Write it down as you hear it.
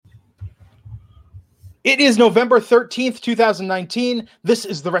It is November 13th, 2019. This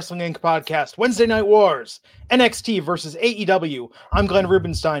is the Wrestling Inc. podcast, Wednesday Night Wars, NXT versus AEW. I'm Glenn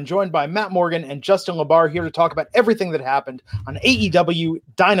Rubenstein, joined by Matt Morgan and Justin LaBar, here to talk about everything that happened on AEW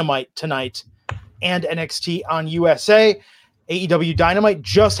Dynamite tonight and NXT on USA. AEW Dynamite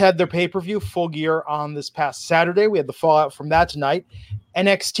just had their pay-per-view Full Gear on this past Saturday. We had the fallout from that tonight.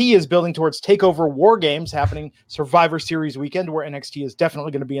 NXT is building towards TakeOver War Games happening Survivor Series weekend, where NXT is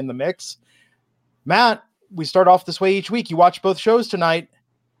definitely going to be in the mix. Matt, we start off this way each week. You watched both shows tonight.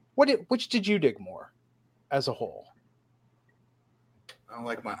 Which did you dig more as a whole? I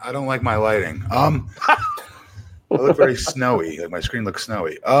don't like my lighting. I look very snowy. Like my screen looks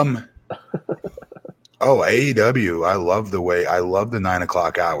snowy. AEW. I love the 9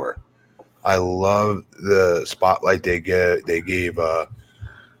 o'clock hour. I love the spotlight they gave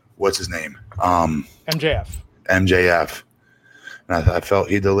what's his name? MJF. And I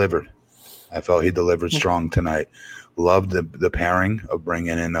felt he delivered. Strong tonight. Loved the pairing of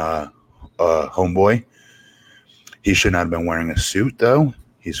bringing in Homeboy. He should not have been wearing a suit, though.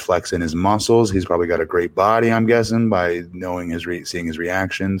 He's flexing his muscles. He's probably got a great body, I'm guessing, by knowing seeing his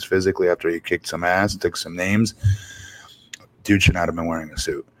reactions physically after he kicked some ass, took some names. Dude should not have been wearing a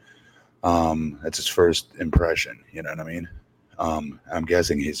suit. That's his first impression. You know what I mean? I'm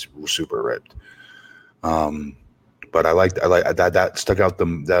guessing he's super ripped. But I like that stuck out.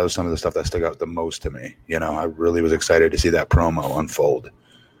 That was some of the stuff that stuck out the most to me. You know, I really was excited to see that promo unfold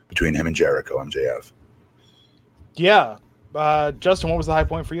between him and Jericho, MJF. Yeah. Justin, what was the high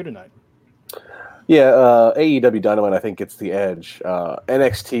point for you tonight? Yeah, AEW Dynamite, I think, gets the edge.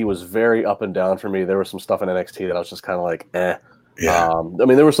 NXT was very up and down for me. There was some stuff in NXT that I was just kind of like, eh. Yeah. I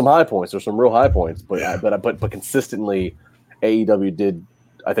mean, there were some high points. There's some real high points, but consistently, AEW did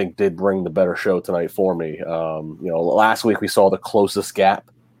bring the better show tonight for me. Last week we saw the closest gap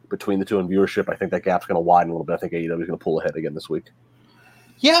between the two in viewership. I think that gap's going to widen a little bit. I think AEW is going to pull ahead again this week.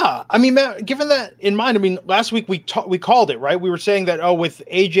 Yeah, I mean, Matt, given that in mind, I mean, last week we called it, right? We were saying that, with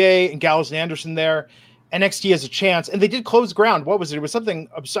AJ and Gallows and Anderson there, NXT has a chance, and they did close ground. What was it? It was something,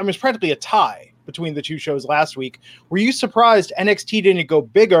 I mean, it was practically a tie between the two shows last week. Were you surprised NXT didn't go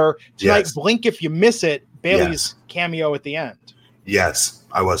bigger tonight? Yes. Blink if you miss it, Bayley's cameo at the end. Yes,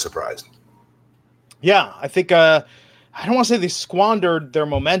 I was surprised. Yeah, I think I don't want to say they squandered their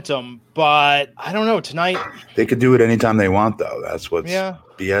momentum, but I don't know. Tonight They could do it anytime they want, though. That's what's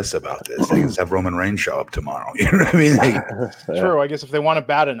BS about this. They can just have Roman Reigns show up tomorrow. You know what I mean? True, I guess if they want it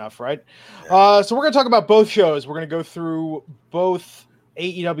bad enough, right? So we're going to talk about both shows. We're going to go through both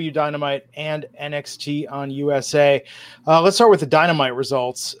AEW Dynamite and NXT on USA. Let's start with the Dynamite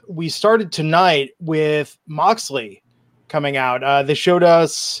results. We started tonight with Moxley coming out. They showed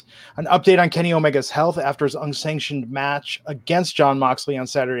us an update on Kenny Omega's health after his unsanctioned match against Jon Moxley on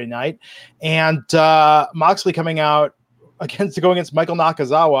Saturday night. And Moxley coming out going against Michael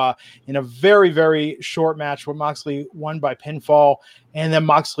Nakazawa in a very, very short match where Moxley won by pinfall. And then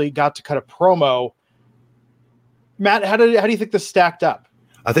Moxley got to cut a promo. Matt, how do you think this stacked up?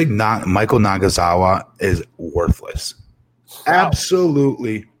 I think Michael Nakazawa is worthless. Wow.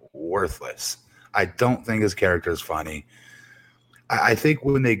 Absolutely worthless. I don't think his character is funny. I think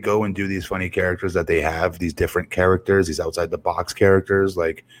when they go and do these funny characters that they have, these different characters, these outside the box characters,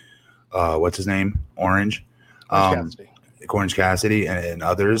 like what's his name? Orange Cassidy and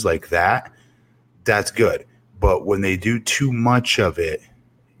others like that, that's good. But when they do too much of it,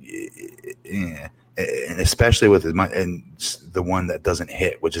 and especially with the one that doesn't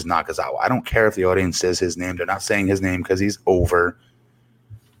hit, which is Nakazawa, I don't care if the audience says his name. They're not saying his name because he's over.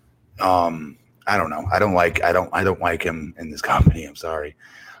 I don't know. I don't like him in this company. I'm sorry.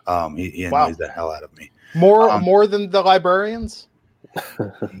 He annoys the hell out of me. More than the Librarians?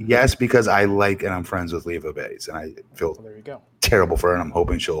 Yes, because I like and I'm friends with Leva Bates, and I feel there you go. terrible for her, and I'm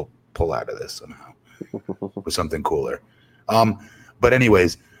hoping she'll pull out of this somehow with something cooler. But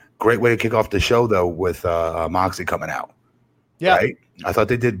anyways, great way to kick off the show though with Moxley coming out. Yeah, right? I thought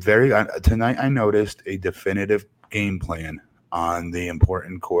they did tonight. I noticed a definitive game plan on the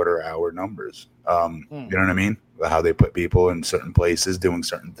important quarter hour numbers. You know what I mean? How they put people in certain places doing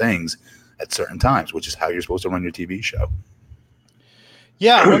certain things at certain times, which is how you're supposed to run your TV show.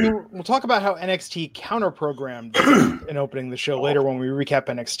 Yeah, I mean, we'll talk about how NXT counter-programmed in opening the show later when we recap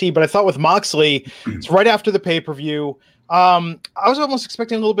NXT. But I thought with Moxley, it's right after the pay-per-view. I was almost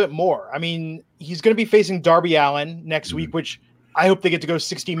expecting a little bit more. I mean, he's going to be facing Darby Allin next week, which I hope they get to go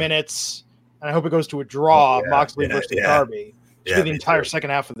 60 minutes, and I hope it goes to a draw, Moxley versus Darby. The entire second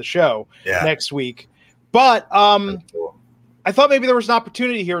half of the show next week. But I thought maybe there was an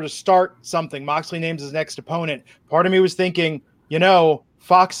opportunity here to start something. Moxley names his next opponent. Part of me was thinking,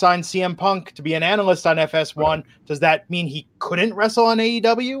 Fox signed CM Punk to be an analyst on FS1. Does that mean he couldn't wrestle on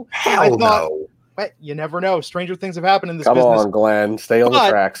AEW? Hell no. But you never know. Stranger things have happened in this Come business. on, Glenn. Stay on the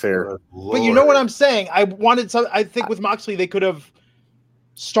tracks here. But you know what I'm saying? I think with Moxley, they could have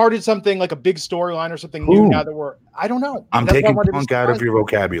started something like a big storyline or something new now that I don't know. I'm taking Punk out of your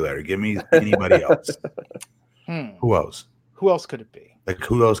vocabulary. Give me anybody else. Who else? Who else could it be? Like,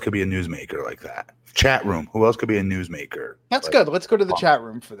 who else could be a newsmaker like that? Chat room. Who else could be a newsmaker? That's good. Let's go to the chat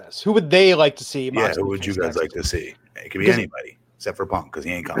room for this. Who would they like to see? Who would you guys like to see? It could be anybody except for Punk because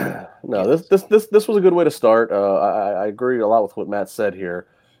he ain't coming. No, this was a good way to start. I agree a lot with what Matt said here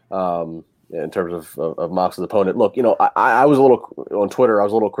in terms of Moxley's opponent. Look, I was a little on Twitter. I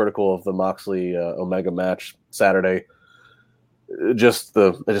was a little critical of the Moxley Omega match Saturday. Just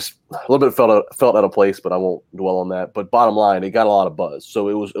a little bit felt out of place, but I won't dwell on that. But bottom line, it got a lot of buzz, so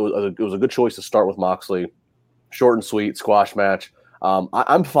it was a good choice to start with Moxley, short and sweet squash match.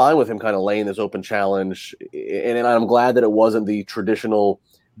 I'm fine with him kind of laying this open challenge, and I'm glad that it wasn't the traditional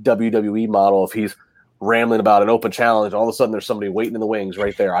WWE model. If he's rambling about an open challenge, all of a sudden there's somebody waiting in the wings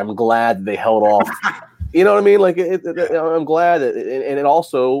right there. I'm glad they held off. You know what I mean? Like I'm glad that, and it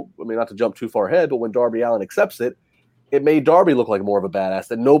also, I mean, not to jump too far ahead, but when Darby Allin accepts it. It made Darby look like more of a badass.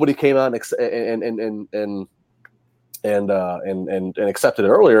 That nobody came out and accepted it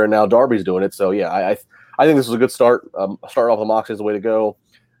earlier, and now Darby's doing it. So yeah, I think this was a good start. Starting off with Moxley is the way to go.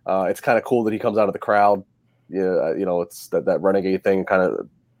 It's kind of cool that he comes out of the crowd. Yeah, it's that renegade thing. Kind of,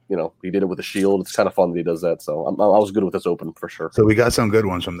 he did it with the Shield. It's kind of fun that he does that. So I was good with this open for sure. So we got some good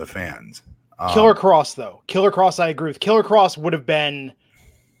ones from the fans. Killer Cross though, I agree with. Killer Cross would have been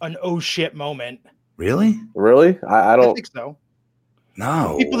an oh shit moment. Really? I don't think so.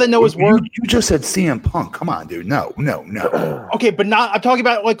 No. People that know his work. You just said CM Punk. Come on, dude. No. Okay, but I'm talking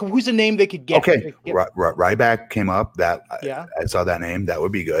about like who's a name they could get. Okay, Ryback came up. I saw that name. That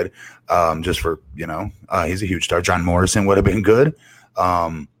would be good. Just for he's a huge star. John Morrison would have been good.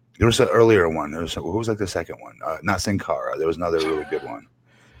 There was an earlier one. Who was like the second one? Not Sin Cara. There was another really good one.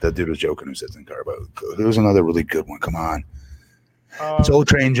 That dude was joking who said Sin Cara, but there was another really good one. Come on. Soul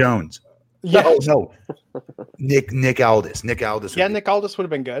Train Jones. Yeah. No. Nick Aldis. Nick Aldis would have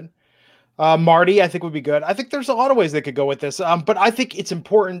been good. Marty, I think, would be good. I think there's a lot of ways they could go with this. But I think it's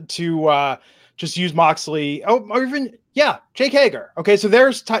important to just use Moxley. Or even, Jake Hager. Okay, so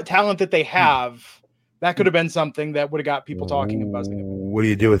there's talent that they have. That could have been something that would have got people talking and buzzing. What do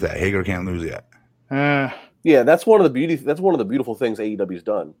you do with that? Hager can't lose yet. Yeah, that's one of the beautiful things AEW's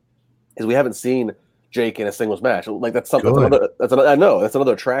done is we haven't seen Jake in a singles match. Like that's another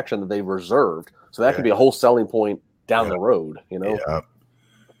attraction that they've reserved. So that could be a whole selling point down the road,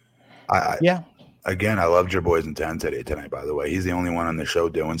 Yeah. Again, I loved your boy's intensity tonight, by the way. He's the only one on the show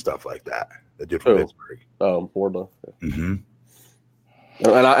doing stuff like that. The dude from Pittsburgh. Wardlow. Mm-hmm.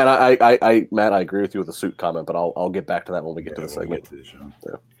 And I Matt, I agree with you with the suit comment, but I'll get back to that when we get to the segment.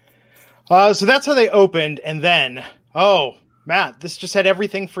 So that's how they opened, and then Matt, this just had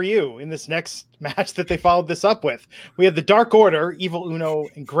everything for you in this next match that they followed this up with. We had the Dark Order, Evil Uno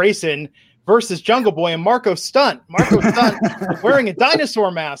and Grayson versus Jungle Boy and Marco Stunt. Marco Stunt wearing a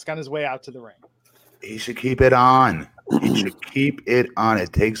dinosaur mask on his way out to the ring. He should keep it on.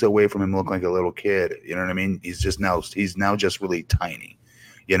 It takes away from him looking like a little kid. You know what I mean? He's now just really tiny.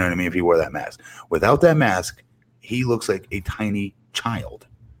 You know what I mean? If he wore that mask. Without that mask, he looks like a tiny child.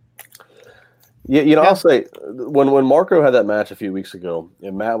 Yeah, I'll say when Marco had that match a few weeks ago,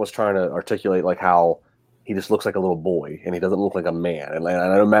 and Matt was trying to articulate like how he just looks like a little boy and he doesn't look like a man. And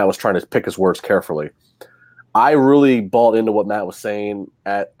I know Matt was trying to pick his words carefully. I really bought into what Matt was saying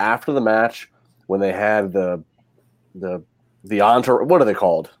after the match when they had the entourage. What are they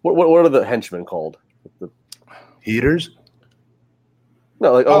called? What are the henchmen called? The Heaters?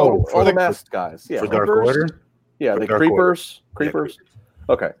 No, like all the masked guys. Yeah, for Dark Order. Yeah, the creepers. Creepers.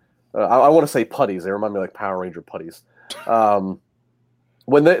 Yeah. Okay. I want to say putties. They remind me like Power Ranger putties. When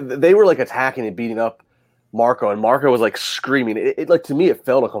they were like attacking and beating up Marco, and Marco was like screaming. It like to me, it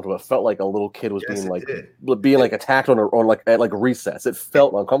felt uncomfortable. It felt like a little kid was being attacked on like at like recess. It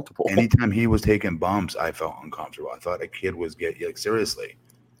felt uncomfortable. Anytime he was taking bumps, I felt uncomfortable. I thought a kid was getting like seriously.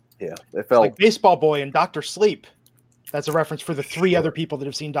 Yeah, it felt like Baseball Boy and Dr. Sleep. That's a reference for the three other people that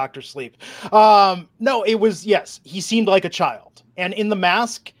have seen Dr. Sleep. No, it was he seemed like a child, and in the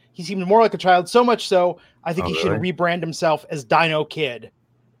mask. He seemed more like a child, so much so I think he should rebrand himself as Dino Kid.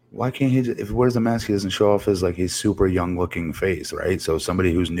 Why can't he? If he wears the mask, he doesn't show off his super young looking face, right? So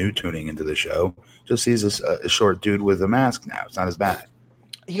somebody who's new tuning into the show just sees a short dude with a mask now. It's not as bad.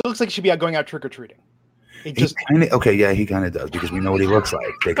 He looks like he should be going out trick or treating. He kind of does because we know what he looks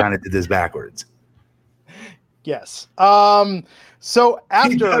like. They kind of did this backwards. Yes. So He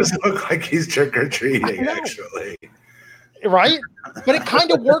after, does look like he's trick or treating, actually. right? But it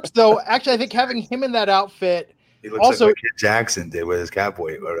kind of works, though. Actually, I think having him in that outfit. He looks Also, like what Kid Jackson did with his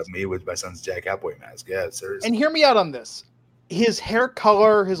Catboy, or me with my son's Jack Catboy mask. Yeah, seriously. and hear me out on this. His hair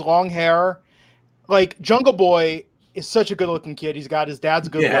color, his long hair, like Jungle Boy is such a good-looking kid. He's got his dad's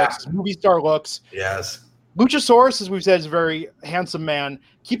good looks, his movie star looks. Yes. Luchasaurus, as we've said, is a very handsome man.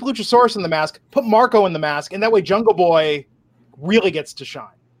 Keep Luchasaurus in the mask. Put Marco in the mask, and that way Jungle Boy really gets to shine.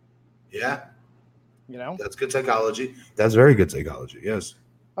 Yeah. You know? That's good psychology. That's very good psychology, yes.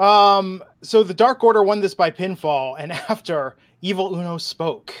 So the Dark Order won this by pinfall, and after Evil Uno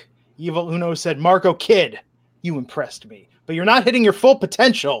spoke, Evil Uno said, Marco Kid, you impressed me, but you're not hitting your full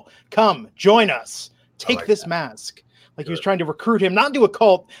potential. Come, join us. Take this mask. Like he was trying to recruit him, not into a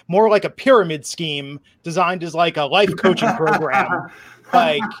cult, more like a pyramid scheme designed as like a life coaching program.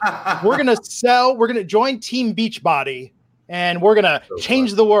 Like, we're going to join Team Beachbody, and we're going to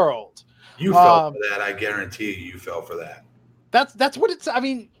change the world. You fell for that. I guarantee you fell for that. That's what it's. I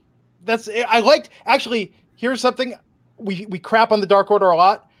mean, I liked. Actually, here's something we crap on the Dark Order a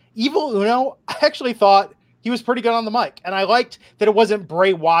lot. Evil Uno, I actually thought he was pretty good on the mic, and I liked that it wasn't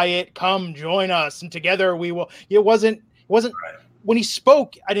Bray Wyatt. Come join us, and together we will. It wasn't right. When he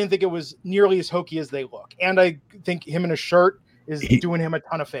spoke. I didn't think it was nearly as hokey as they look, and I think him in a shirt is doing him a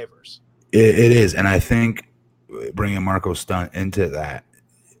ton of favors. It is, and I think bringing Marco Stunt into that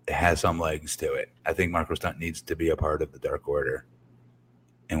has some legs to it. I think Marco Stunt needs to be a part of the Dark Order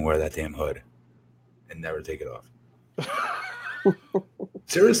and wear that damn hood and never take it off.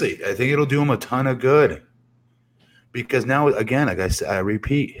 Seriously, I think it'll do him a ton of good. Because now, again, like I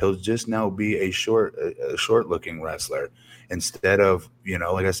repeat, he'll just now be a short-looking wrestler instead of,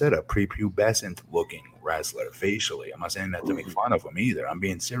 like I said, a prepubescent-looking wrestler facially. I'm not saying that to make fun of him either. I'm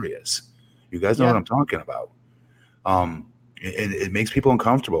being serious. You guys know what I'm talking about. It makes people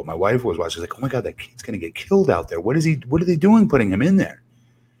uncomfortable. My wife was watching. She's like, "Oh my God, that kid's gonna get killed out there. What are they doing putting him in there?"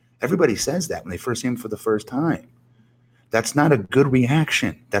 Everybody says that when they first see him for the first time. That's not a good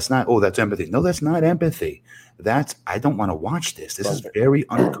reaction. That's not, that's empathy. No, that's not empathy. That's, I don't want to watch this. This is very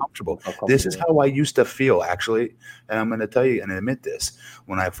uncomfortable. This is how I used to feel, actually. And I'm going to tell you and admit this.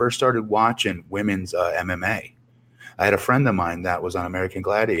 When I first started watching women's MMA, I had a friend of mine that was on American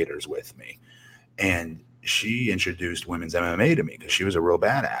Gladiators with me. And she introduced women's MMA to me because she was a real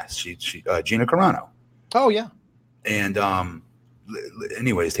badass. She Gina Carano. Oh, yeah. And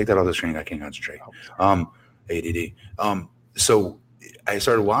anyways, take that off the screen. I can't concentrate. ADD. So I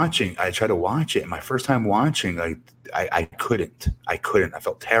started watching. I tried to watch it. And my first time watching, I couldn't. I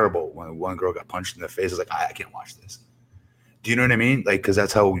felt terrible when one girl got punched in the face. I was like, I can't watch this. Do you know what I mean? Like, because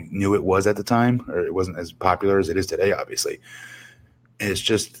that's how new it was at the time, or it wasn't as popular as it is today, obviously. And it's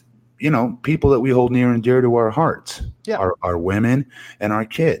just, people that we hold near and dear to our hearts, our women and our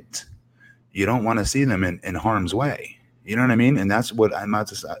kids. You don't want to see them in harm's way. You know what I mean? And that's what I'm not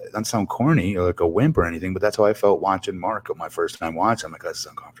sound corny or like a wimp or anything, but that's how I felt watching Marco my first time watching. I'm like, this is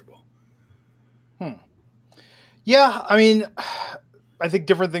uncomfortable. Yeah, I mean, I think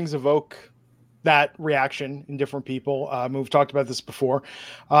different things evoke that reaction in different people. We've talked about this before.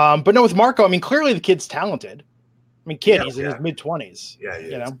 But no, with Marco, I mean, clearly the kid's talented. I mean, he's in his mid-20s. Yeah, he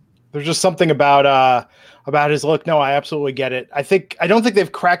is. There's just something about his look. No, I absolutely get it. I don't think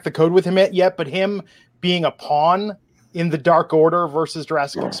they've cracked the code with him yet, but him being a pawn in the Dark Order versus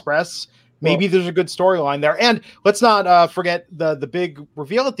Jurassic Express, maybe there's a good storyline there. And let's not forget the big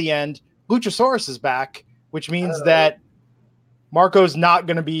reveal at the end. Luchasaurus is back, which means that Marco's not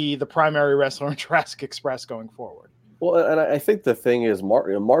going to be the primary wrestler in Jurassic Express going forward. Well, and I think the thing is,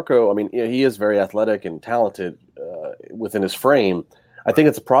 Marco, I mean, he is very athletic and talented within his frame. I think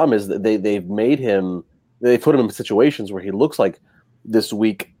it's a problem is that they put him in situations where he looks like this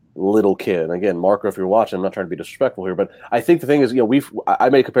weak little kid. And again, Marco, if you're watching, I'm not trying to be disrespectful here, but I think the thing is, I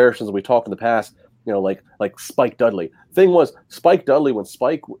made comparisons and we talked in the past, like Spike Dudley. Thing was, Spike Dudley, when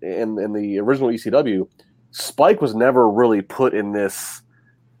Spike in the original ECW, Spike was never really put in this,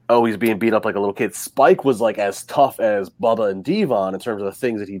 he's being beat up like a little kid. Spike was like as tough as Bubba and Devon in terms of the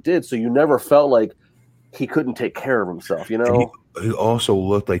things that he did. So you never felt like he couldn't take care of himself, He also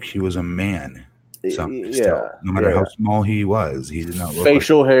looked like he was a man. No matter how small he was, he did not look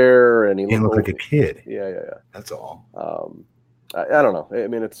facial hair, and he looked like a kid. Yeah. That's all. I don't know. I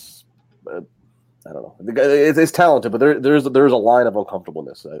mean, it's I don't know. It's talented, but there's a line of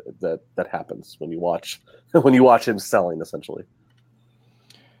uncomfortableness that happens when you watch him selling, essentially.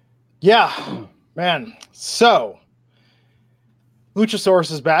 Yeah, man. So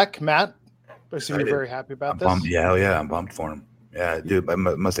Luchasaurus is back, Matt. I assume you're very happy about this. Yeah, I'm pumped for him. Yeah, dude, I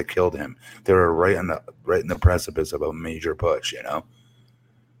must have killed him. They were right in the precipice of a major push, you know?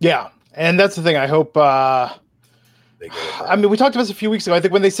 Yeah, and that's the thing. I hope. I mean, we talked about this a few weeks ago. I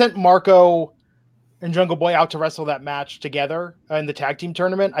think when they sent Marco and Jungle Boy out to wrestle that match together in the tag team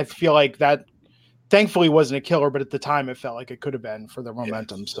tournament, I feel like that thankfully wasn't a killer, but at the time it felt like it could have been for their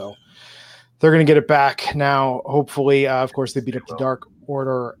momentum. Yeah. So they're going to get it back now. Hopefully, of course, they beat up the Dark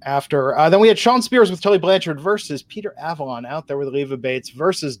Order after. Then we had Shawn Spears with Tully Blanchard versus Peter Avalon out there with Leva Bates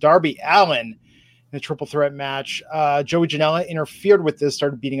versus Darby Allin in a triple threat match. Joey Janela interfered with this,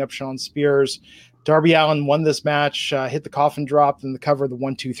 started beating up Shawn Spears. Darby Allin won this match, hit the coffin drop, then the cover of the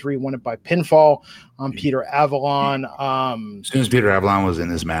 1-2-3, won it by pinfall on Peter Avalon. As soon as Peter Avalon was in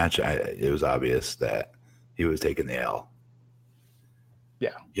this match, it was obvious that he was taking the L.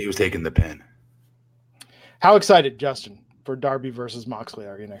 Yeah. He was taking the pin. How excited, Justin, for Darby versus Moxley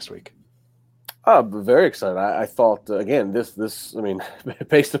are you next week? Very excited. I thought, again, this, I mean,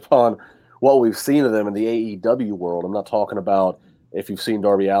 based upon what we've seen of them in the AEW world, I'm not talking about if you've seen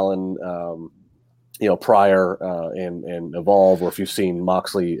Darby Allin, prior and Evolve, or if you've seen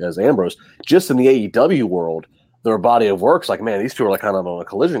Moxley as Ambrose, just in the AEW world, their body of work's like, man, these two are like kind of on a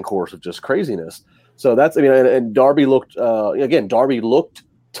collision course of just craziness. So that's, I mean, and Darby looked, Darby looked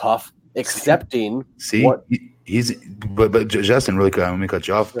tough, accepting. But Justin, really quick, let me cut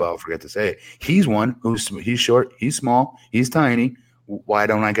you off, but I'll forget to say it. He's one he's short, he's small, he's tiny. Why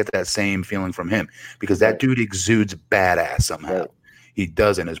don't I get that same feeling from him? Because that dude exudes badass somehow. Right. He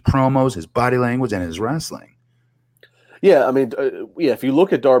does in his promos, his body language, and his wrestling. Yeah, I mean, if you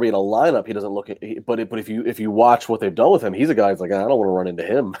look at Darby in a lineup, he doesn't look at. But if you watch what they've done with him, he's a guy who's like, I don't want to run into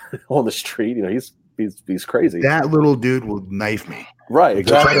him on the street. You know, he's crazy. That little dude will knife me. Right,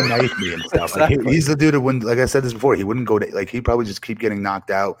 exactly. He'll try to knife me and stuff. Exactly. Like he's the dude that wouldn't, like I said this before, he wouldn't go to, like, he'd probably just keep getting knocked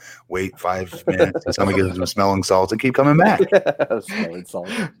out, wait 5 minutes, and somebody gives him smelling salts and keep coming back. Smelling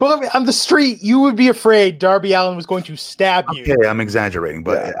salts. But on the street, you would be afraid Darby Allin was going to stab you. Okay, I'm exaggerating,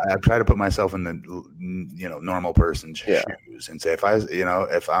 but I try to put myself in the normal person's shoes and say, if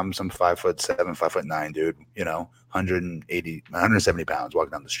I'm some 5'7", 5'9" dude, 180, 170 pounds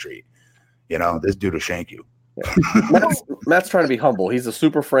walking down the street, this dude will shank you. Yeah. Matt's trying to be humble. He's a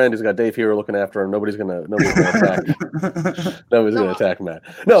super friend. He's got Dave Hero looking after him. Nobody's gonna attack. Nobody's gonna attack Matt.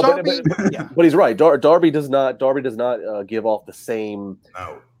 No, but he's right. Darby does not give off the same.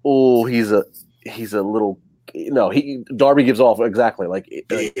 No. Oh, he's a little. No, Darby gives off exactly like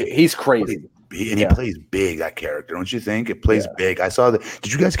he's crazy. He plays big, that character, don't you think? It plays big. I saw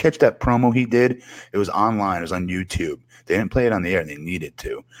did you guys catch that promo he did? It was online. It was on YouTube. They didn't play it on the air. They needed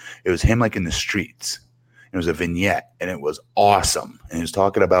to. It was him like in the streets. It was a vignette, and it was awesome. And he was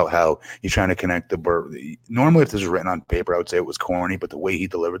talking about how he's trying to connect the bird. Normally, if this was written on paper, I would say it was corny, but the way he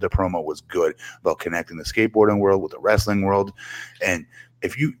delivered the promo was good about connecting the skateboarding world with the wrestling world. And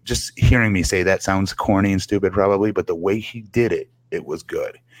if you just hearing me say that sounds corny and stupid probably, but the way he did it, it was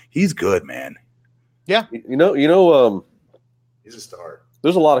good. He's good, man. Yeah. He's a star.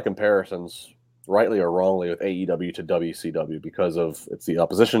 There's a lot of comparisons, rightly or wrongly, with AEW to WCW because of it's the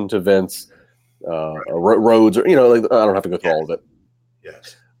opposition to Vince. Rhodes, or I don't have to go through all of it.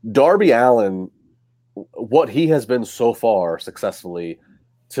 Yes, Darby Allin, what he has been so far successfully,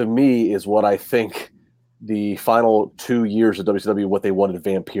 to me, is what I think the final 2 years of WCW, what they wanted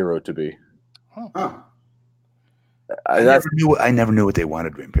Vampiro to be. Huh. I never knew what they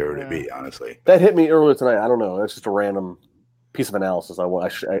wanted Vampiro to be. Honestly, that hit me earlier tonight. I don't know. It's just a random piece of analysis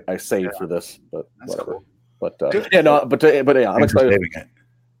I saved for this, but that's whatever. Cool. But I'm excited.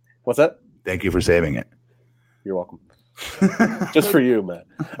 What's that? Thank you for saving it. You're welcome. Just for you, man.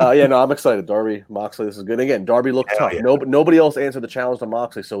 I'm excited. Darby, Moxley, this is good. Again, Darby looked tough. Yeah. Nobody else answered the challenge to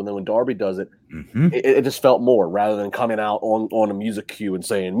Moxley, so then when Darby does it, it just felt more rather than coming out on a music cue and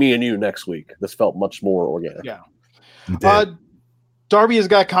saying, me and you next week. This felt much more organic. Yeah. Darby has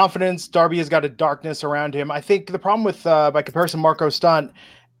got confidence. Darby has got a darkness around him. I think the problem with, by comparison, Marco Stunt,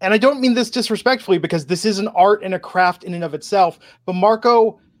 and I don't mean this disrespectfully because this is an art and a craft in and of itself, but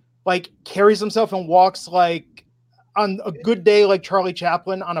Marco carries himself and walks like on a good day like Charlie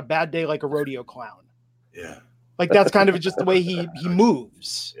Chaplin, on a bad day like a rodeo clown. Yeah. That's kind of just the way he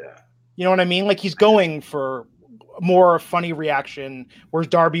moves. Yeah. You know what I mean? He's going for more funny reaction, whereas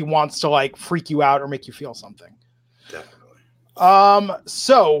Darby wants to freak you out or make you feel something. Definitely.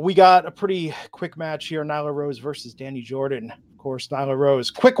 So we got a pretty quick match here. Nyla Rose versus Danny Jordan. Of course, Nyla Rose,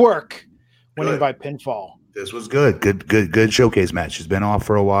 quick work, winning by pinfall. This was good. Good showcase match. She's been off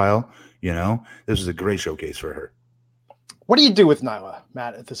for a while. This was a great showcase for her. What do you do with Nyla,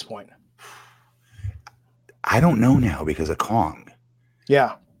 Matt, at this point? I don't know now because of Kong.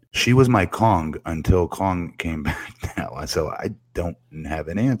 Yeah. She was my Kong until Kong came back now. So I don't have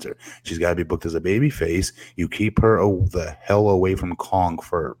an answer. She's got to be booked as a baby face. You keep her the hell away from Kong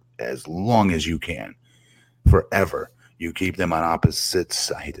for as long as you can. Forever. You keep them on opposites.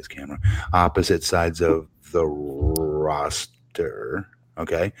 I hate this camera. Opposite sides of the roster.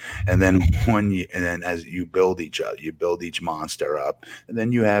 Okay. And then as you build each monster up, and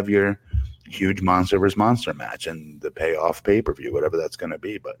then you have your huge monster versus monster match and the payoff pay-per-view, whatever that's going to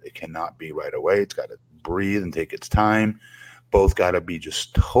be, but it cannot be right away. It's got to breathe and take its time. Both got to be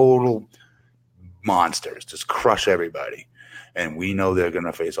just total monsters, just crush everybody. And we know they're going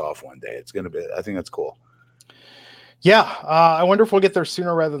to face off one day. It's going to be, I think that's cool. Yeah. I wonder if we'll get there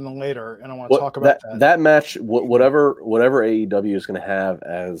sooner rather than later. And I want to talk about that match, whatever AEW is going to have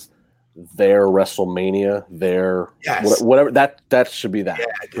as their WrestleMania, whatever that should be that. Yeah,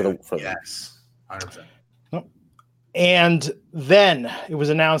 yes, 100%. And then it was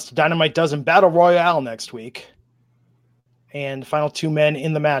announced Dynamite does in Battle Royale next week, and the final two men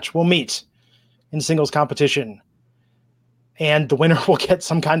in the match will meet in singles competition, and the winner will get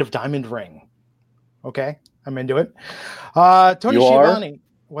some kind of diamond ring. Okay, I'm into it. Tony Schiavone,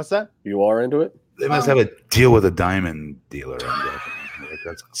 what's that? You are into it? They must have a deal with a diamond dealer.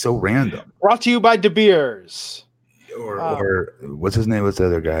 That's so random. Brought to you by De Beers. Or what's his name? What's the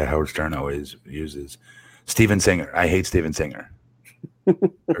other guy Howard Stern always uses? Steven Singer. I hate Steven Singer.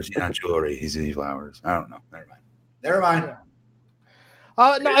 Or is he not jewelry? He's flowers. I don't know. Never mind. No,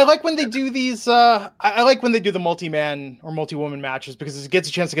 I like when they do these. I like when they do the multi-man or multi-woman matches because it gets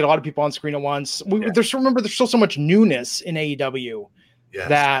a chance to get a lot of people on screen at once. There's still so much newness in AEW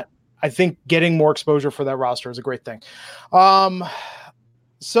that I think getting more exposure for that roster is a great thing.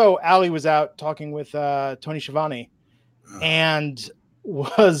 So Allie was out talking with Tony Schiavone and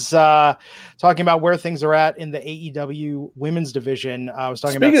was talking about where things are at in the AEW women's division. I was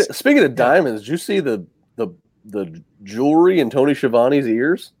talking speaking of diamonds, did you see the jewelry in Tony Schiavone's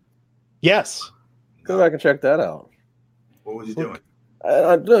ears? Yes. Go back and check that out. What was he doing?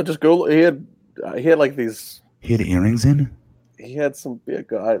 No, just go. He had like these. He had earrings in. He had some.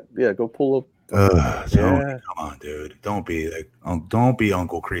 Go pull up. Come on, dude. Don't be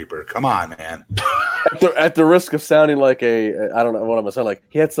Uncle Creeper. Come on, man. At the risk of sounding like I don't know what I'm gonna sound like.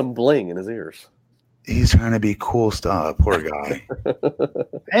 He had some bling in his ears. He's trying to be cool stuff. Poor guy.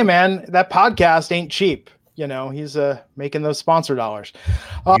 Hey, man, that podcast ain't cheap. You know, he's making those sponsor dollars.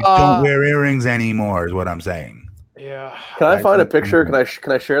 You don't wear earrings anymore, is what I'm saying. Yeah. Can I find a picture?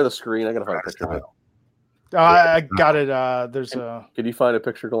 Can I share the screen? I gotta find a picture of it. I got it. Can you find a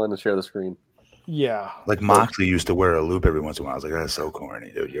picture, Glenn, to share the screen? Yeah. Like Moxley used to wear a loop every once in a while. I was like, that's so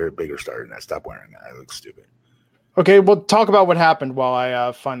corny, dude. You're a bigger star than that. Stop wearing that. It looks stupid. Okay, well, talk about what happened while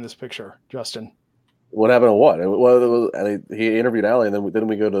I find this picture, Justin. What happened to what? Well, he interviewed Allie, and then didn't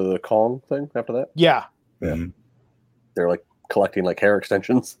we go to the Kong thing after that? Yeah. Mm-hmm. They're like collecting like hair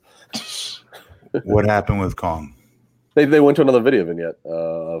extensions. What happened with Kong? They went to another video vignette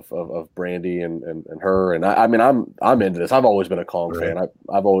of Brandy and her, and I mean I'm into this. I've always been a Kong fan.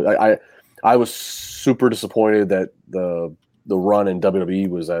 I was super disappointed that the run in WWE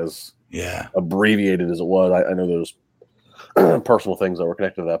was as abbreviated as it was. I know there's personal things that were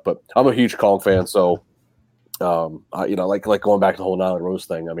connected to that, but I'm a huge Kong fan. So, like going back to the whole Nyla Rose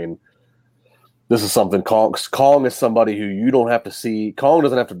thing. I mean, this is something Kong is somebody who you don't have to see. Kong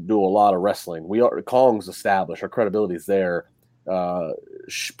doesn't have to do a lot of wrestling. Kong's established. Her credibility is there.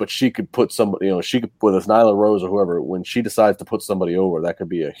 But she could put somebody, she could, whether it's Nyla Rose or whoever, when she decides to put somebody over, that could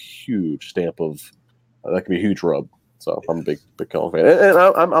be a huge stamp of, that could be a huge rub. So I'm a big Kong fan. And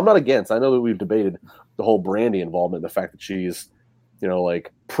I'm not against. I know that we've debated the whole Brandy involvement, the fact that she's,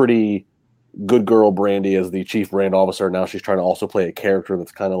 like pretty good girl Brandy as the chief brand officer. Now she's trying to also play a character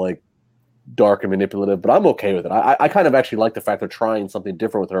that's kind of like dark and manipulative, but I'm okay with it. I kind of actually like the fact they're trying something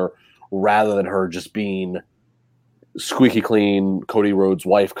different with her rather than her just being squeaky clean Cody Rhodes'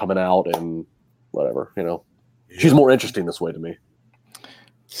 wife coming out and whatever, She's more interesting this way to me.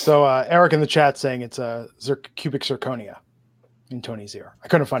 So Eric in the chat saying it's a cubic zirconia in Tony's ear. I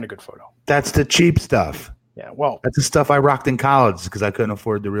couldn't find a good photo. That's the cheap stuff. Yeah, well, that's the stuff I rocked in college because I couldn't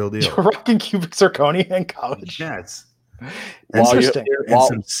afford the real deal. You're rocking cubic zirconia in college. Yes. Interesting. And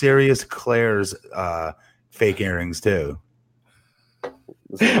some serious Claire's fake earrings too.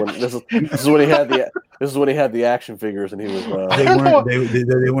 This is when he had the action figures and he was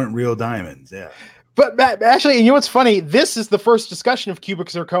they weren't real diamonds. Yeah. But Matt, actually, you know what's funny? This is the first discussion of cubic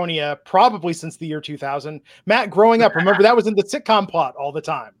zirconia probably since the year 2000. Matt, growing up, remember that was in the sitcom plot all the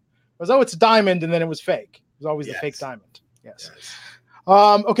time. It was, it's diamond, and then it was fake. It was always the fake diamond. Yes.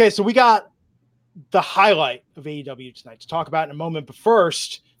 Okay, so we got the highlight of AEW tonight to talk about in a moment. But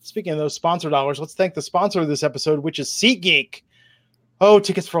first, Speaking of those sponsor dollars, let's thank the sponsor of this episode, which is SeatGeek. Oh,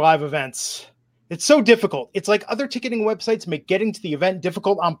 tickets for live events. It's so difficult. It's like other ticketing websites make getting to the event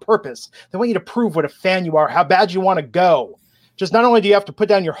difficult on purpose. They want you to prove what a fan you are, how bad you want to go. Just not only do you have to put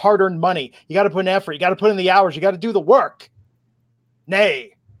down your hard-earned money, you got to put in effort, you got to put in the hours, you got to do the work.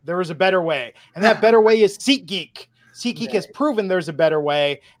 Nay, there is a better way. And that better way is SeatGeek. SeatGeek has proven there's a better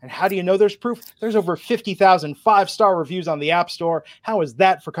way. And how do you know there's proof? There's over 50,000 5-star reviews on the App Store. How is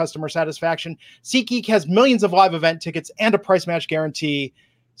that for customer satisfaction? SeatGeek has millions of live event tickets and a price match guarantee.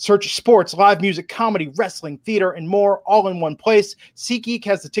 Search sports, live music, comedy, wrestling, theater, and more all in one place. SeatGeek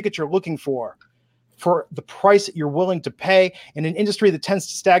has the tickets you're looking for the price you're willing to pay. In an industry that tends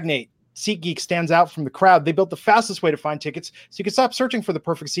to stagnate, SeatGeek stands out from the crowd. They built the fastest way to find tickets so you can stop searching for the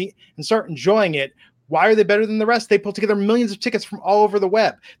perfect seat and start enjoying it. Why are they better than the rest? They pull together millions of tickets from all over the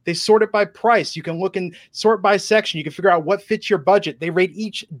web. They sort it by price. You can look and sort by section. You can figure out what fits your budget. They rate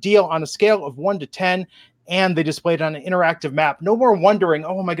each deal on a scale of 1 to 10. And they display it on an interactive map. No more wondering,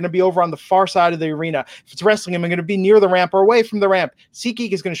 oh, am I going to be over on the far side of the arena? If it's wrestling, am I going to be near the ramp or away from the ramp?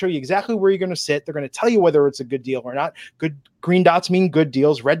 SeatGeek is going to show you exactly where you're going to sit. They're going to tell you whether it's a good deal or not. Good green dots mean good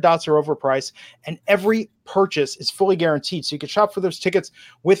deals. Red dots are overpriced. And every purchase is fully guaranteed. So you can shop for those tickets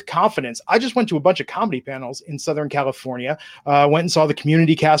with confidence. I just went to a bunch of comedy panels in Southern California. Went and saw the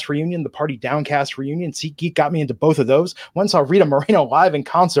Community Cast reunion, the Party Downcast reunion. SeatGeek got me into both of those. Went and saw Rita Moreno live in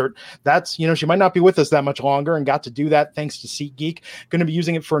concert. That's, she might not be with us that much longer and got to do that thanks to SeatGeek. Going to be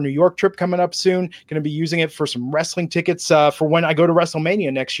using it for a New York trip coming up soon. Going to be using it for some wrestling tickets for when I go to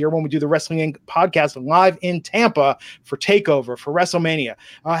WrestleMania next year, when we do the Wrestling Inc. podcast live in Tampa for TakeOver, for WrestleMania.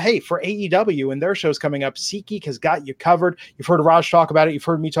 Hey, for AEW and their shows coming up, SeatGeek has got you covered. You've heard Raj talk about it. You've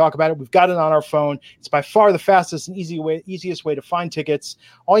heard me talk about it. We've got it on our phone. It's by far the fastest and easiest way to find tickets.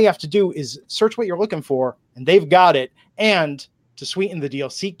 All you have to do is search what you're looking for, and they've got it. And to sweeten the deal,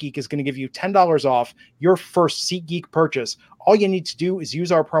 SeatGeek is going to give you $10 off your first SeatGeek purchase. All you need to do is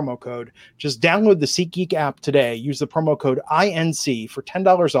use our promo code. Just download the SeatGeek app today. Use the promo code INC for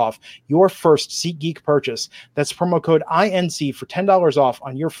 $10 off your first SeatGeek purchase. That's promo code INC for $10 off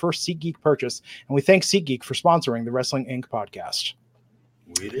on your first SeatGeek purchase. And we thank SeatGeek for sponsoring the Wrestling Inc. podcast.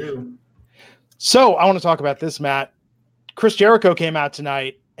 We do. So I want to talk about this, Matt. Chris Jericho came out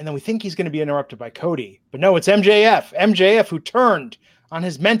tonight, and then we think he's going to be interrupted by Cody. But no, it's MJF. MJF, who turned on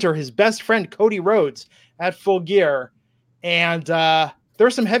his mentor, his best friend, Cody Rhodes, at Full Gear. And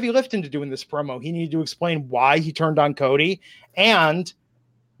there's some heavy lifting to do in this promo. He needed to explain why he turned on Cody and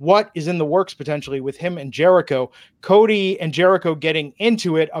what is in the works potentially with him and Jericho. Cody and Jericho getting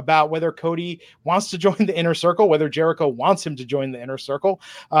into it about whether Cody wants to join the Inner Circle, whether Jericho wants him to join the Inner Circle.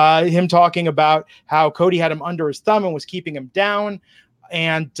 Him talking about how Cody had him under his thumb and was keeping him down.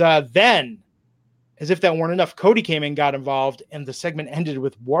 And then, as if that weren't enough, Cody came in, got involved, and the segment ended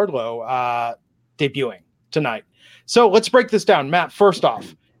with Wardlow debuting tonight. So let's break this down. Matt, first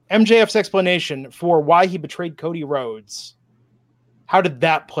off, MJF's explanation for why he betrayed Cody Rhodes. How did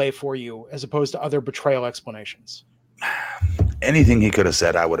that play for you as opposed to other betrayal explanations? Anything he could have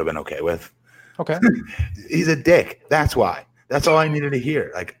said, I would have been okay with. Okay. He's a dick. That's why. That's all I needed to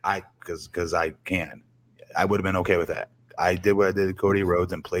hear. Because I can. I would have been okay with that. I did what I did to Cody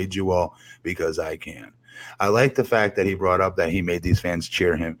Rhodes and played you all because I can. I like the fact that he brought up that he made these fans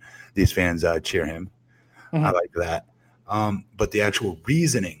cheer him. These fans cheer him. Mm-hmm. I like that. But the actual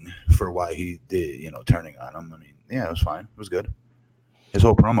reasoning for why he did, turning on him, it was fine. It was good. His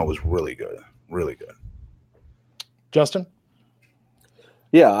whole promo was really good. Really good. Justin?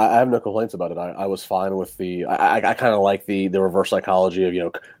 Yeah, I have no complaints about it. I was fine with I kind of like the reverse psychology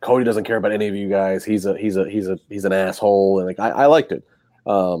of, Cody doesn't care about any of you guys. He's an asshole. And I liked it.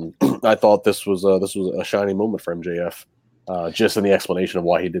 I thought this was a shining moment for MJF, just in the explanation of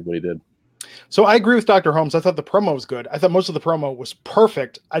why he did what he did. So I agree with Dr. Holmes. I thought the promo was good. I thought most of the promo was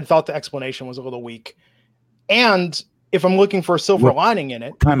perfect. I thought the explanation was a little weak. And if I'm looking for a silver lining in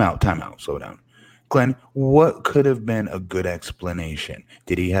it. Time out. Slow down. Glenn, what could have been a good explanation?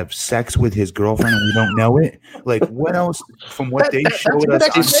 Did he have sex with his girlfriend and we don't know it? Like, what else from what they showed us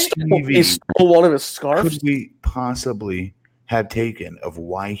on TV? He stole one of his scarves. Could we possibly have taken of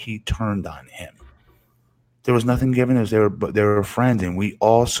why he turned on him? There was nothing given us. They were friends, and we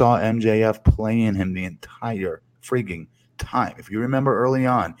all saw MJF playing him the entire freaking time. If you remember early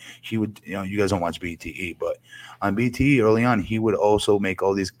on, he would, you guys don't watch BTE, but on BTE early on, he would also make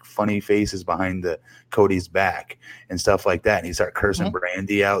all these funny faces behind Cody's back and stuff like that. And he'd start cursing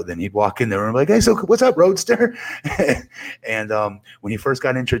Brandy out. Then he'd walk in the room like, "Hey, so what's up, Roadster?" And when he first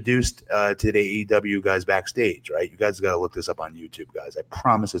got introduced to the AEW guys backstage, right? You guys got to look this up on YouTube, guys. I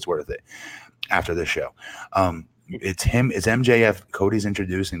promise it's worth it after this show. it's him. It's MJF. Cody's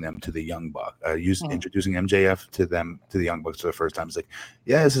introducing them to the Young Bucks. Introducing MJF to the Young Bucks for the first time. It's like,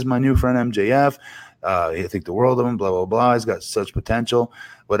 yeah, this is my new friend MJF. I think the world of him. Blah blah blah. He's got such potential.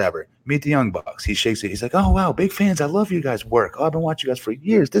 Whatever. Meet the Young Bucks. He shakes it. He's like, oh wow, big fans. I love you guys' work. Oh, I've been watching you guys for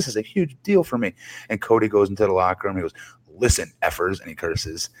years. This is a huge deal for me. And Cody goes into the locker room. He goes, listen, effers, and he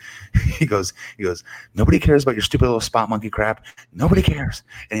curses. He goes, nobody cares about your stupid little spot monkey crap. Nobody cares.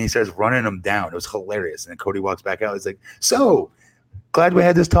 And he starts running them down. It was hilarious. And then Cody walks back out. He's like, so glad we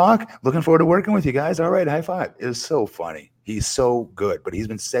had this talk. Looking forward to working with you guys. All right, high five. It was so funny. He's so good. But he's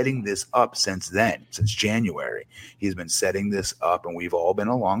been setting this up since then, since January. He's been setting this up, and we've all been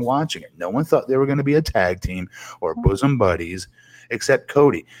along watching it. No one thought they were going to be a tag team or bosom buddies except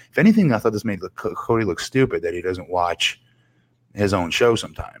Cody. If anything, I thought this made Cody look stupid that he doesn't watch his own show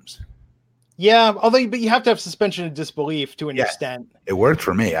sometimes. Yeah, but you have to have suspension of disbelief to an extent. It worked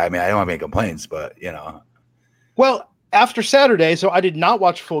for me. I mean, I don't have any complaints, but Well, after Saturday, so I did not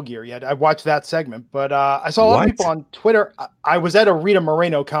watch Full Gear yet. I watched that segment, but I saw a lot of people on Twitter. I was at a Rita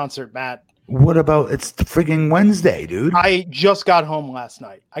Moreno concert, Matt. What about it's freaking Wednesday, dude? I just got home last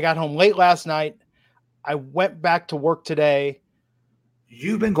night. I got home late last night. I went back to work today.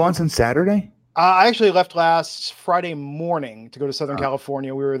 You've been gone since Saturday? I actually left last Friday morning to go to Southern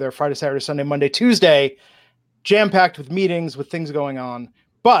California. We were there Friday, Saturday, Sunday, Monday, Tuesday, jam-packed with meetings, with things going on.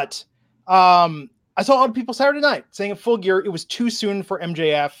 But I saw a lot of people Saturday night saying in Full Gear it was too soon for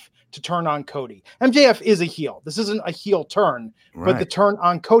MJF to turn on Cody. MJF is a heel. This isn't a heel turn, but the turn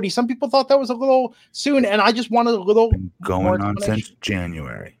on Cody, some people thought that was a little soon, and I just wanted a little going on since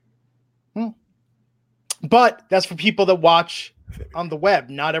January. But that's for people that watch on the web,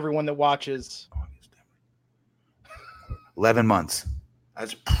 not everyone that watches. 11 months.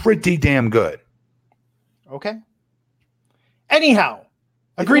 That's pretty damn good. Okay. Anyhow,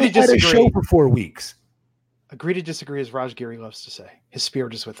 agree to disagree. Had a show for 4 weeks. Agree to disagree, as Raj Giri loves to say. His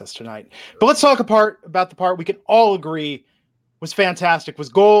spirit is with us tonight. But let's talk about the part we can all agree was fantastic, was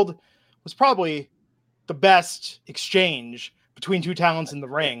gold, was probably the best exchange between two talents in the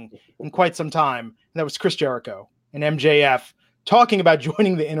ring in quite some time. And that was Chris Jericho and MJF talking about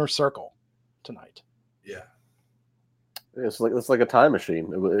joining the Inner Circle tonight. Yeah. It's like a time machine.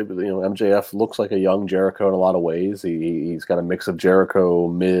 MJF looks like a young Jericho in a lot of ways. He's got a mix of Jericho,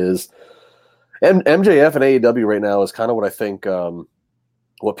 Miz, and MJF and AEW right now is kind of what I think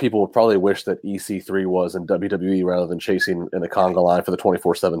what people would probably wish that EC3 was in WWE rather than chasing in the conga line for the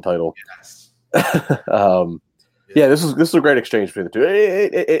 24/7 title. Yes. Yeah, this is a great exchange between the two.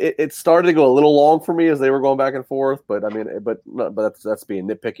 It started to go a little long for me as they were going back and forth, but I mean, but that's being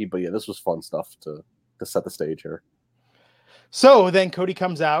nitpicky. But yeah, this was fun stuff to set the stage here. So then Cody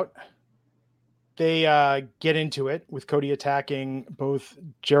comes out. They get into it with Cody attacking both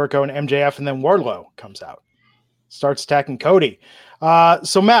Jericho and MJF, and then Wardlow comes out, starts attacking Cody.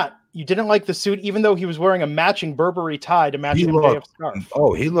 So Matt, you didn't like the suit, even though he was wearing a matching Burberry tie to match MJF's scarf.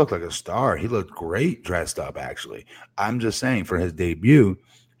 Oh, he looked like a star. He looked great dressed up, actually. I'm just saying, for his debut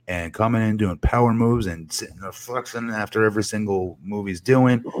and coming in doing power moves and sitting there flexing after every single move he's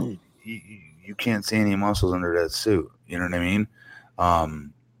doing, you can't see any muscles under that suit. You know what I mean?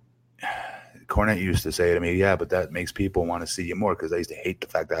 Cornette used to say to me, yeah, but that makes people want to see you more, because I used to hate the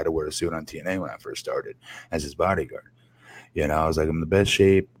fact that I had to wear a suit on TNA when I first started as his bodyguard. I was like, I'm in the best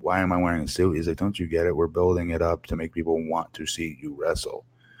shape. Why am I wearing a suit? He's like, don't you get it? We're building it up to make people want to see you wrestle.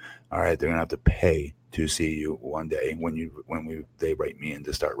 All right, they're gonna have to pay to see you one day when they write me in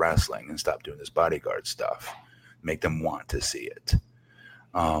to start wrestling and stop doing this bodyguard stuff. Make them want to see it.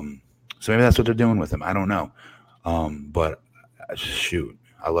 So maybe that's what they're doing with him. I don't know. But shoot,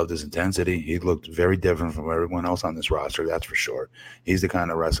 I love his intensity. He looked very different from everyone else on this roster. That's for sure. He's the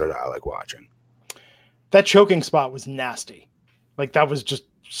kind of wrestler that I like watching. That choking spot was nasty. Like, that was just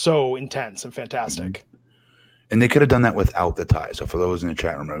so intense and fantastic. And they could have done that without the tie. So for those in the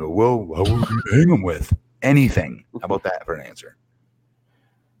chat room, I go, well, how would you hang him with? Anything. How about that for an answer?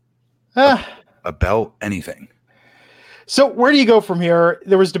 A belt, anything. So where do you go from here?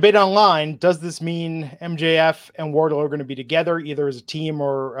 There was debate online. Does this mean MJF and Wardlow are going to be together, either as a team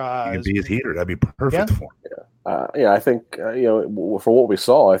or he could be his heater? That'd be perfect for him. I think for what we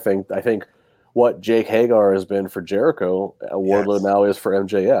saw, I think what Jake Hagar has been for Jericho, Wardlow now is for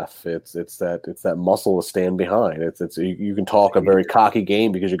MJF. It's that muscle to stand behind. It's you can talk a very cocky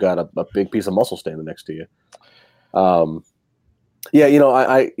game because you got a big piece of muscle standing next to you.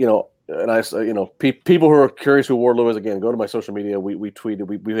 People who are curious who Wardlow is, again, go to my social media. We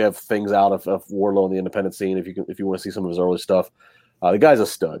tweeted. We have things out of Wardlow in the independent scene. If you want to see some of his early stuff, the guy's a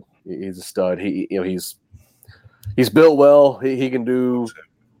stud. He's a stud. He's built well. He can do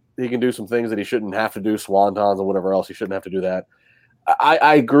do some things that he shouldn't have to do, swantons or whatever else. He shouldn't have to do that.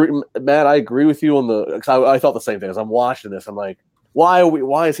 I agree, Matt. I agree with you on because I thought the same thing as I'm watching this. I'm like,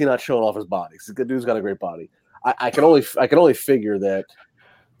 why is he not showing off his body? The dude's got a great body. I can only figure that.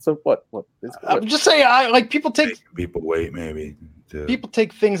 So what? I'm just saying, people wait maybe. People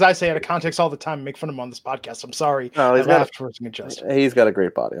take things I say out of context all the time and make fun of him on this podcast. I'm sorry. No, he's got a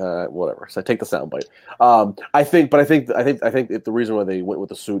great body. Whatever. So I take the soundbite. I think the reason why they went with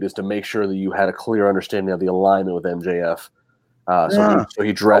the suit is to make sure that you had a clear understanding of the alignment with MJF. So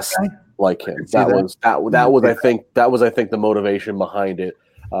he dressed like him. That was I think the motivation behind it.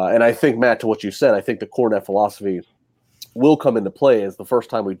 And I think, Matt, to what you said, I think the Cornette philosophy will come into play as the first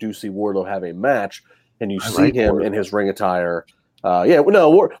time we do see Wardlow have a match, and you see him in his ring attire.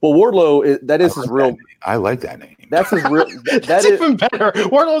 Wardlow is his real. I like that name. That's his real. That's even better.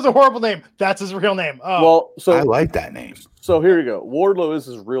 Wardlow's a horrible name. That's his real name. I like that name. So here you go. Wardlow is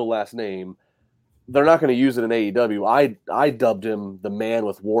his real last name. They're not going to use it in AEW. I dubbed him the man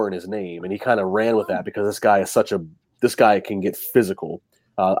with war in his name, and he kind of ran with that because this guy can get physical.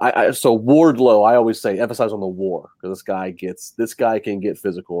 So Wardlow, I always say emphasize on the war because this guy can get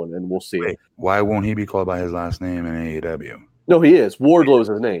physical, and we'll see. Wait, why won't he be called by his last name in AEW? No, he is. Wardlow is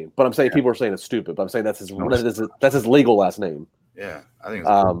his name, but I'm saying people are saying it's stupid. But I'm saying that's his legal last name. Yeah, I think. It's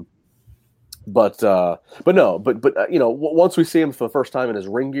cool. But once we see him for the first time in his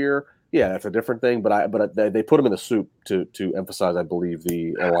ring gear, yeah, that's a different thing. But they put him in the suit to emphasize, I believe,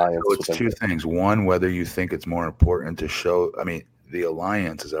 the alliance. So it's two things. One, whether you think it's more important to show. I mean, the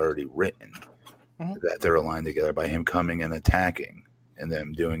alliance is already written that they're aligned together by him coming and attacking. And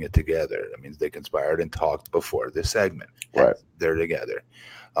them doing it together. That means they conspired and talked before this segment. Right. They're together.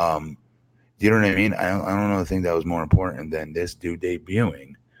 You know what I mean? I don't know. I think that was more important than this dude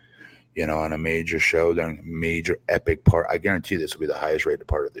debuting, on a major show, during a major epic part. I guarantee this will be the highest rated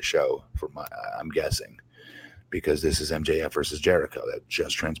part of the show I'm guessing, because this is MJF versus Jericho that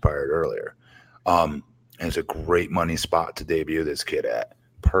just transpired earlier. And it's a great money spot to debut this kid at.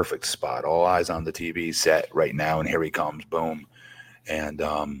 Perfect spot. All eyes on the TV set right now. And here he comes. Boom. And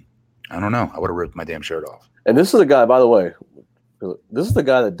I don't know. I would have ripped my damn shirt off. And this is a guy, by the way. This is the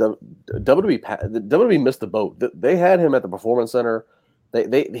guy that WWE missed the boat. They had him at the Performance Center.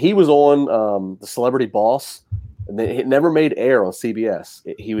 He was on the Celebrity Boss, and it never made air on CBS.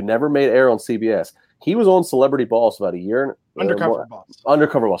 He never made air on CBS. He was on Celebrity Boss about a year. Undercover Boss.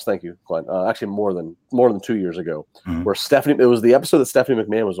 Undercover Boss. Thank you, Glenn. Actually, more than 2 years ago, where Stephanie. It was the episode that Stephanie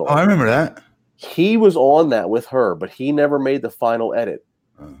McMahon was on. Oh, I remember that. He was on that with her, but he never made the final edit.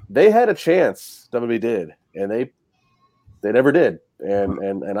 They had a chance, WWE did, and they never did.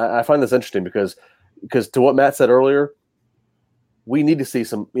 And I find this interesting because to what Matt said earlier, we need to see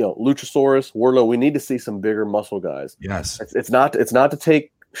some, Luchasaurus, Wardlow. We need to see some bigger muscle guys. Yes, it's not to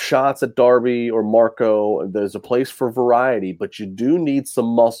take shots at Darby or Marco. There's a place for variety, but you do need some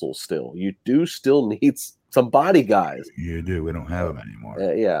muscle still. You do still need some body guys. You do. We don't have them anymore.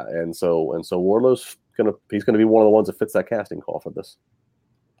 Yeah, and so Wardlow's gonna be one of the ones that fits that casting call for this.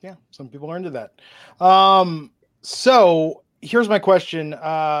 Yeah, some people are into that. So here's my question: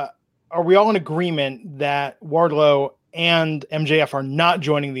 are we all in agreement that Wardlow and MJF are not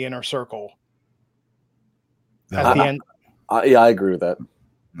joining the Inner Circle at the end? Yeah, I agree with that.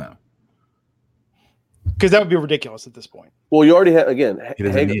 No, because that would be ridiculous at this point. Well, you already have again. He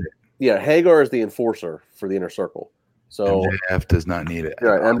doesn't need it. Yeah, Hagar is the enforcer for the Inner Circle. So MJF does not need it.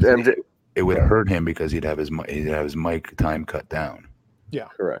 Right, MJ. It would hurt him because he'd have his mic time cut down. Yeah,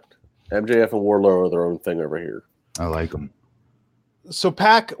 correct. MJF and Wardlow are their own thing over here. I like them. So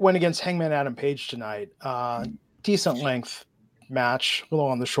Pac went against Hangman Adam Page tonight. Decent length match, a little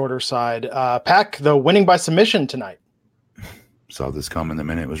on the shorter side. Pac, though, winning by submission tonight. Saw this coming the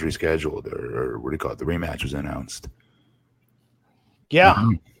minute it was rescheduled, or what do you call it? The rematch was announced. Yeah.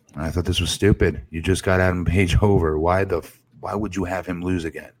 I thought this was stupid. You just got Adam Page over. Why would you have him lose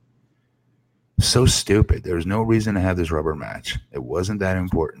again? So stupid. There's no reason to have this rubber match. It wasn't that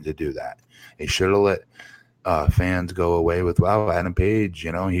important to do that. They should have let fans go away with, wow, Adam Page,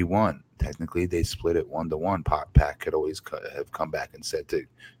 he won. Technically, they split it 1-1. Pac could always have come back and said to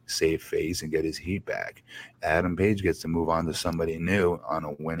save face and get his heat back. Adam Page gets to move on to somebody new on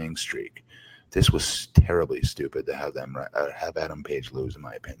a winning streak. This was terribly stupid to have have Adam Page lose, in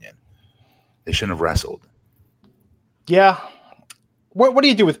my opinion. They shouldn't have wrestled. Yeah. What do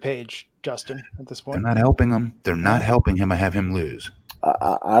you do with Page, Justin, at this point? They're not helping him. They're not helping him. I have him lose.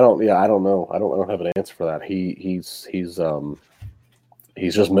 I don't know. I don't have an answer for that. He's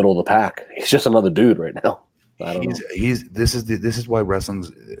just middle of the pack. He's just another dude right now. I don't know. This is why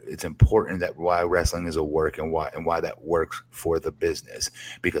it's important that why wrestling is a work and why that works for the business.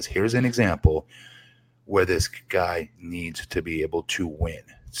 Because here's an example where this guy needs to be able to win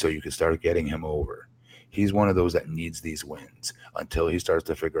so you can start getting him over. He's one of those that needs these wins until he starts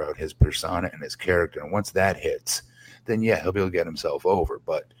to figure out his persona and his character. And once that hits, then yeah, he'll be able to get himself over.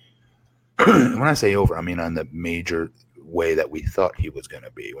 But when I say over, I mean on the major way that we thought he was going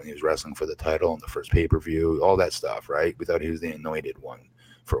to be when he was wrestling for the title in the first pay-per-view, all that stuff, right? We thought he was the anointed one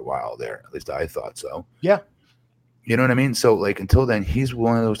for a while there. At least I thought so. Yeah. You know what I mean? So, like, until then, he's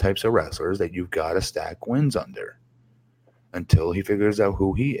one of those types of wrestlers that you've got to stack wins under until he figures out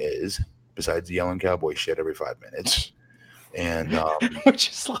who he is, besides yelling cowboy shit every 5 minutes. And which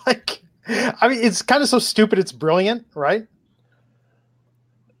is like, I mean, it's kind of so stupid, it's brilliant, right?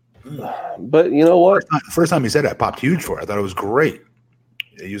 But you know what? First time he said it, I popped huge for it. I thought it was great.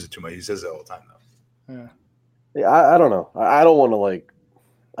 He uses it too much. He says it all the time, though. Yeah, I don't know. I don't want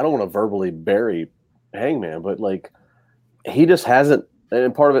to verbally bury Hangman, but like he just hasn't.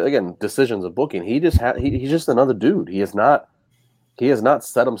 And part of it, again, decisions of booking. He's just another dude. He has not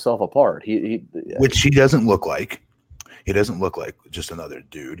set himself apart. Which he doesn't look like. He doesn't look like just another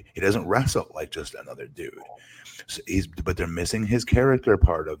dude. He doesn't wrestle like just another dude. So but they're missing his character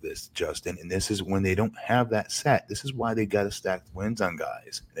part of this, Justin. And this is when they don't have that set. This is why they got to stack wins on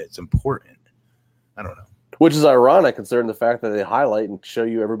guys. It's important. I don't know. Which is ironic considering the fact that they highlight and show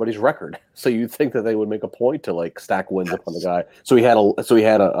you everybody's record. So you'd think that they would make a point to like stack wins upon the guy. So he had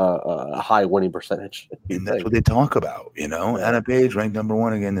a high winning percentage. And that's what they talk about, you know. Adam Page ranked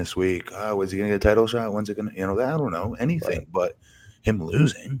 #1 again this week. Oh, was he going to get a title shot? When's it going to, you know, I don't know anything, right. But him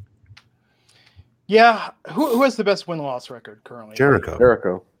losing. Yeah. Who has the best win-loss record currently?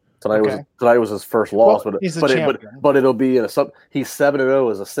 Jericho. Tonight was his first loss, well, but it'll be he's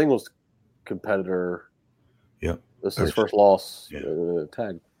 7-0 as a singles competitor. Yeah, this is his first loss in a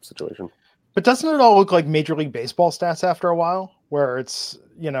tag situation. But doesn't it all look like Major League Baseball stats after a while, where it's,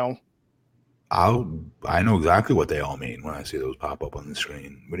 you know? I know exactly what they all mean when I see those pop up on the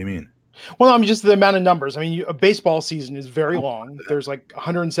screen. What do you mean? Well, I mean, just the amount of numbers. I mean, a baseball season is very long. There's like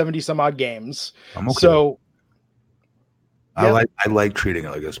 170 some odd games. I'm okay. So I like treating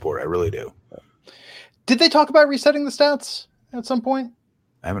it like a sport. I really do. Did they talk about resetting the stats at some point?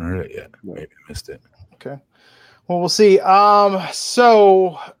 I haven't heard it yet. Maybe I missed it. Okay. Well, we'll see.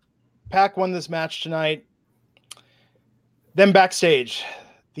 So Pac won this match tonight. Then backstage,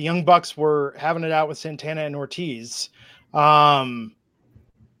 the Young Bucks were having it out with Santana and Ortiz. Orange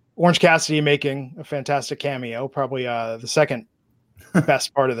Cassidy making a fantastic cameo, probably the second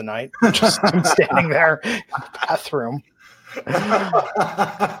best part of the night. Just him standing there in the bathroom.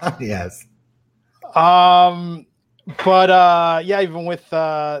 Yes. But even with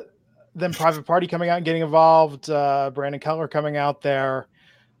then Private Party coming out and getting involved, Brandon Keller coming out there.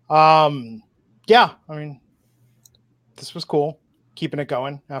 I mean, this was cool. Keeping it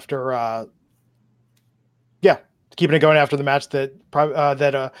going after the match that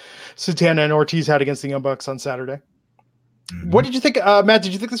Santana and Ortiz had against the Young Bucks on Saturday. Mm-hmm. What did you think, Matt?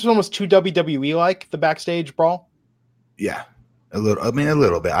 Did you think this was almost too WWE like the backstage brawl? Yeah, a little. I mean, a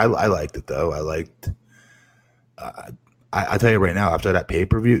little bit. I liked it though. I liked. I tell you right now, after that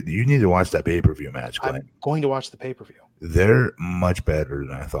pay-per-view, you need to watch that pay-per-view match, Glenn. I'm going to watch the pay-per-view. They're much better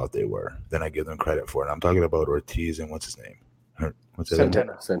than I thought they were, than I give them credit for. And I'm talking about Ortiz and what's his name?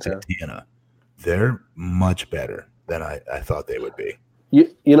 Santana. They're much better than I thought they would be.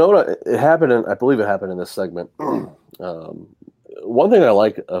 You know what? It happened, I believe it happened in this segment. One thing I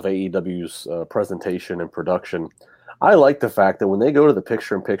like of AEW's presentation and production, I like the fact that when they go to the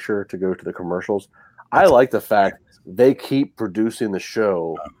picture-in-picture to go to the commercials, I like the fact they keep producing the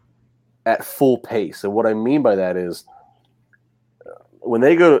show at full pace. And what I mean by that is when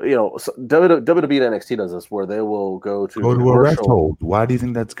they go, WWE and NXT does this where they will go to a rest hold. Why do you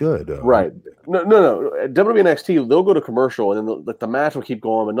think that's good? Right. No. WWE and NXT, they'll go to commercial and then the match will keep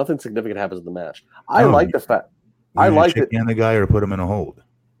going, but nothing significant happens in the match. I like the fact. I like that. The guy or put him in a hold.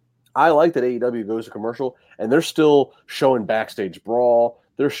 I like that AEW goes to commercial and they're still showing backstage brawl.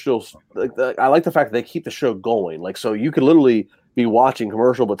 They're still I like the fact that they keep the show going. Like, so you could literally be watching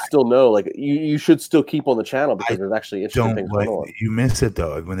commercial, but still know, like, you should still keep on the channel because there's actually interesting things going on. You miss it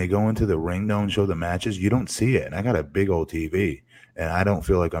though. When they go into the ring, don't show the matches. You don't see it. And I got a big old TV, and I don't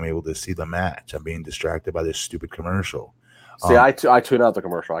feel like I'm able to see the match. I'm being distracted by this stupid commercial. See, I tune out the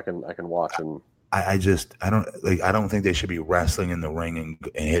commercial. I can watch and. I don't think they should be wrestling in the ring and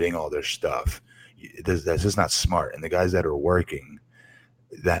hitting all their stuff. That's just not smart. And the guys that are working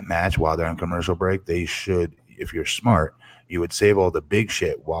that match while they're on commercial break, they should, if you're smart, You would save all the big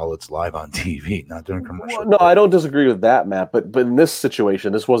shit while it's live on TV, not during commercial. Well, no, I don't disagree with that, Matt. But in this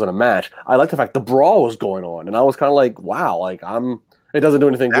situation, this wasn't a match. I like the fact the brawl was going on, and I was kind of like, wow, like it doesn't do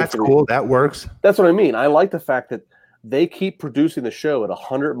anything. That's cool. That works. That's what I mean. I like the fact that they keep producing the show at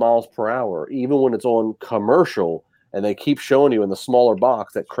 100 miles per hour, even when it's on commercial, and they keep showing you in the smaller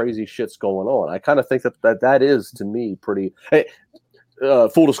box that crazy shit's going on. I kind of think that is, to me, pretty. Hey,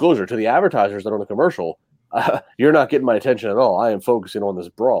 full disclosure to the advertisers that are on the commercial, you're not getting my attention at all. I am focusing on this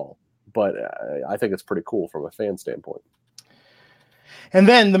brawl, but I think it's pretty cool from a fan standpoint. And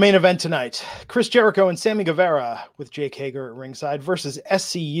then the main event tonight, Chris Jericho and Sammy Guevara with Jake Hager at ringside versus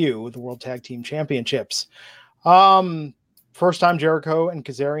SCU, the World Tag Team Championships. First time Jericho and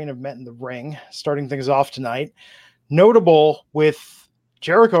Kazarian have met in the ring, starting things off tonight. Notable with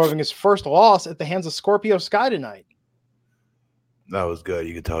Jericho having his first loss at the hands of Scorpio Sky tonight. That was good.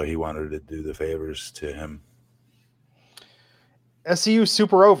 You could tell he wanted to do the favors to him. SCU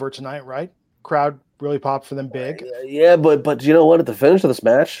super over tonight, right? Crowd really popped for them big. Yeah, but you know what? At the finish of this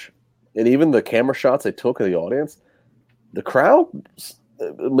match, and even the camera shots they took of the audience, the crowd,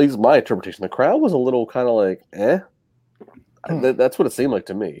 at least my interpretation, the crowd was a little kind of like, eh. That's what it seemed like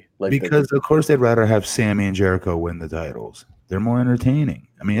to me. Like because of course they'd rather have Sammy and Jericho win the titles. They're more entertaining.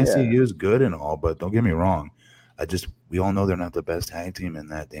 I mean, SCU is good and all, but don't get me wrong. We all know they're not the best tag team in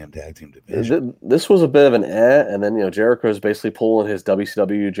that damn tag team division. This was a bit of an and then Jericho's basically pulling his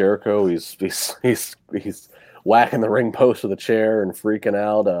WCW Jericho. He's whacking the ring post with a chair and freaking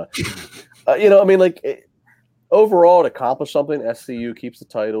out. Overall, to accomplish something, SCU keeps the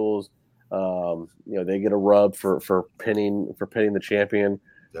titles. They get a rub for pinning the champion.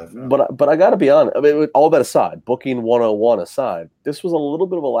 Definitely. But I got to be honest. I mean, all that aside, booking 101 aside, this was a little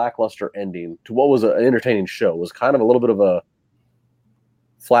bit of a lackluster ending to what was an entertaining show. It was kind of a little bit of a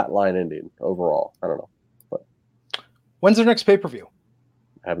flatline ending overall. I don't know. But when's their next pay-per-view?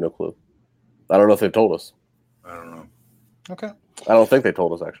 I have no clue. I don't know if they've told us. I don't know. Okay. I don't think they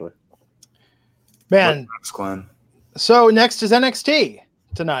told us, actually. Man. Thanks, Glenn. So next is NXT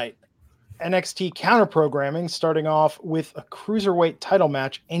tonight. NXT counter programming, starting off with a cruiserweight title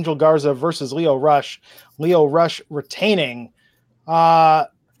match, Angel Garza versus Lio Rush. Lio Rush retaining.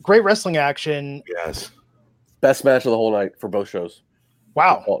 Great wrestling action. Yes. Best match of the whole night for both shows.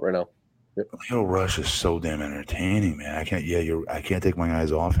 Wow. Right now. Yep. Lio Rush is so damn entertaining, man. I can't take my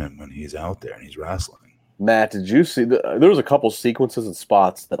eyes off him when he's out there and he's wrestling. Matt, did you see? There was a couple sequences and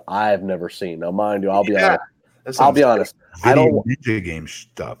spots that I have never seen. Now, mind you, I'll be honest. I don't Ninja game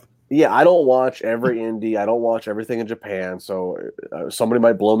stuff. Yeah, I don't watch every indie. I don't watch everything in Japan. So somebody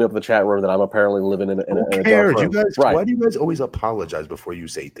might blow me up in the chat room that I'm apparently living in a dark room. You guys, right. Why do you guys always apologize before you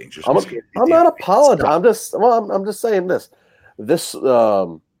say things? I'm not apologizing. I'm just saying this. This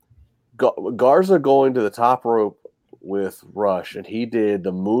Garza going to the top rope with Rush, and he did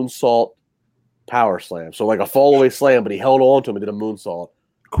the moonsault power slam. So like a fall away slam, but he held on to him and did a moonsault.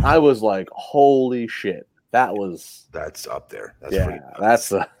 I was like, holy shit. That's up there.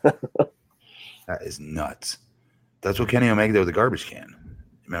 That is nuts. That's what Kenny Omega did with the garbage can.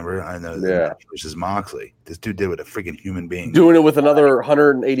 Remember? I know. Yeah. Versus Moxley. This dude did with a freaking human being. Doing it with another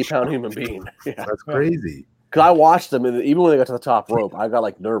 180-pound human being. Yeah. That's crazy. Because I watched them, and even when they got to the top rope, I got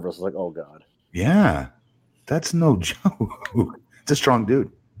like nervous. I was like, oh god. Yeah, that's no joke. It's a strong dude.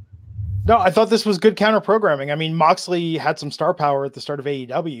 No, I thought this was good counter programming. I mean, Moxley had some star power at the start of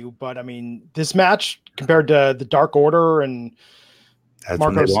AEW, but I mean, this match compared to the Dark Order and that's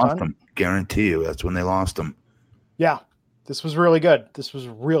when they lost him. Guarantee you, that's when they lost him. Yeah, this was really good.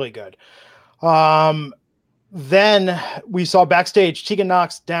 Then we saw backstage Tegan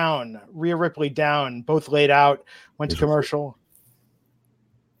Nox down, Rhea Ripley down, both laid out, went to commercial.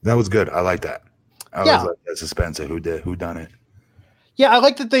 That was good. I like that. I was like that suspense of who done it. Yeah, I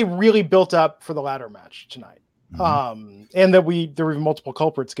like that they really built up for the ladder match tonight. Mm-hmm. And that there were multiple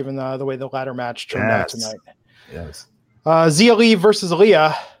culprits given the way the ladder match turned out tonight. Yes. Zia Lee versus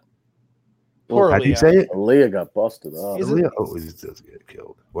Aaliyah. How do you say it? Aaliyah got busted up. Aaliyah always does get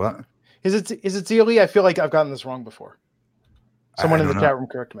killed. What? Is it Zia Lee? I feel like I've gotten this wrong before. Someone in the chat room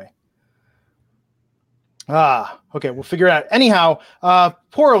correct me. Okay, we'll figure it out. Anyhow,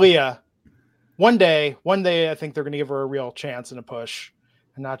 poor Aaliyah. One day, I think they're going to give her a real chance and a push,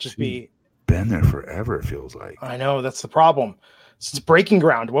 and not just be been there forever. It feels like. I know that's the problem. Since Breaking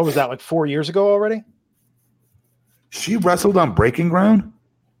Ground, what was that, like 4 years ago already? She wrestled on Breaking Ground.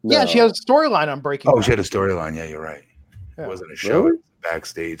 No. Yeah, she had a storyline on Breaking Ground. She had a storyline. Yeah, you're right. Yeah. It wasn't a show. Really? It was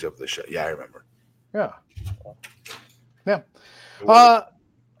backstage of the show. Yeah, I remember. Yeah. Yeah.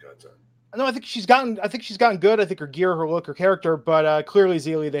 No, I think she's gotten good. I think her gear, her look, her character, but clearly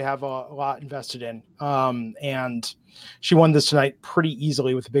Zealy they have a lot invested in. And she won this tonight pretty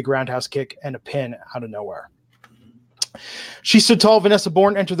easily with a big roundhouse kick and a pin out of nowhere. She stood tall. Vanessa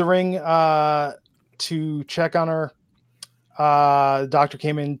Bourne entered the ring to check on her. The doctor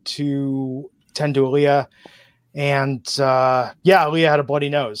came in to tend to Aaliyah. And Aaliyah had a bloody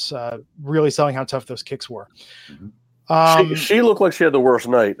nose, really selling how tough those kicks were. She looked like she had the worst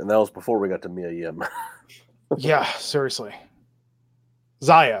night, and that was before we got to Mia Yim. Yeah, seriously.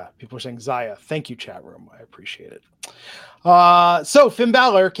 Zaya. People are saying Zaya. Thank you, chat room. I appreciate it. So Finn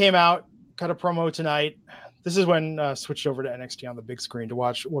Balor came out, cut a promo tonight. This is when switched over to NXT on the big screen to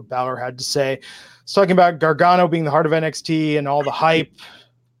watch what Balor had to say. He's talking about Gargano being the heart of NXT and all the hype.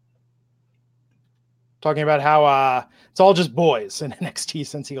 Talking about how it's all just boys in NXT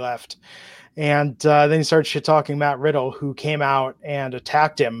since he left. And then he started shit-talking Matt Riddle, who came out and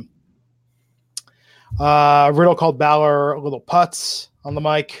attacked him. Riddle called Balor a little putz on the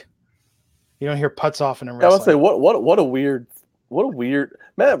mic. You don't hear putz often in wrestling. I would say, what a weird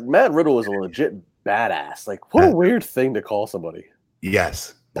Matt Riddle is a legit badass. Like, what a weird thing to call somebody.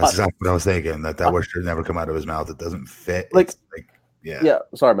 Yes. That's exactly what I was thinking. That word should never come out of his mouth. It doesn't fit. Yeah.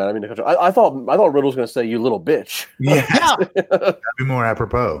 Sorry, man. I mean, I thought Riddle was going to say, "You little bitch." Yeah. That'd be more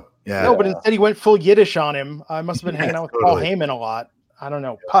apropos. Yeah. No, but instead he went full Yiddish on him. I must have been hanging out with Paul Heyman a lot. I don't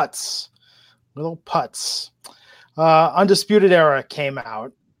know. Putz. Little putz. Undisputed Era came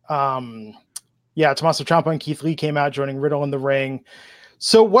out. Tommaso Ciampa and Keith Lee came out, joining Riddle in the ring.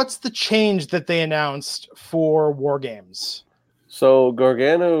 So what's the change that they announced for War Games? So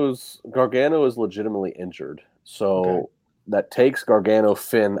Gargano is legitimately injured. So that takes Gargano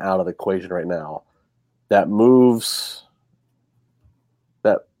Finn out of the equation right now. That moves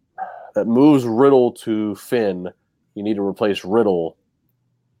Riddle to Finn. You need to replace Riddle.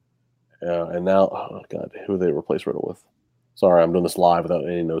 And now, oh God, who they replace Riddle with? Sorry, I'm doing this live without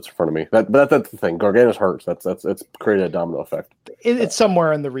any notes in front of me. That's the thing. Gargano's hurt. It's created a domino effect. It's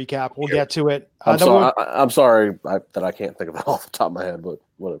somewhere in the recap. We'll get to it. I'm sorry that I can't think of it off the top of my head, but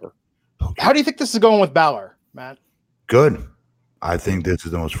whatever. How do you think this is going with Balor, Matt? Good. I think this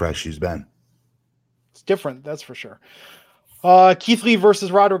is the most fresh she's been. It's different, that's for sure. Keith Lee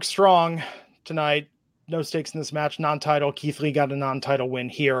versus Roderick Strong tonight. No stakes in this match. Non-title. Keith Lee got a non-title win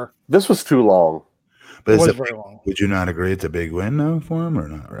here. This was too long. But it was very long. Would you not agree it's a big win though for him, or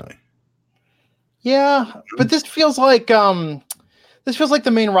not really? Yeah, but this feels like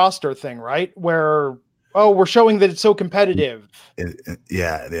the main roster thing, right? Where we're showing that it's so competitive.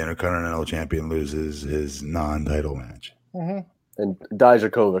 The Intercontinental Champion loses his non-title match. Mm-hmm. And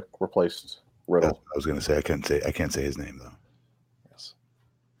Dijakovic replaced Riddle. I was going to say I can't say his name though. Yes,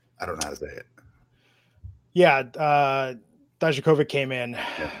 I don't know how to say it. Yeah, Dijakovic came in,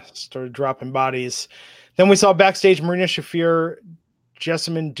 started dropping bodies. Then we saw backstage Marina Shafir,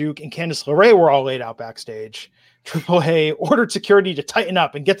 Jessamine Duke, and Candice LeRae were all laid out backstage. Triple A ordered security to tighten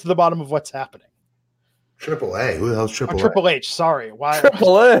up and get to the bottom of what's happening. Triple A? Who the hell's Triple A? Triple H, sorry. Why?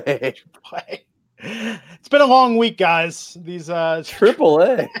 Triple A. Triple A. It's been a long week, guys. These Triple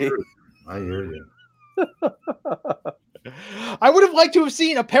A. I hear you. I would have liked to have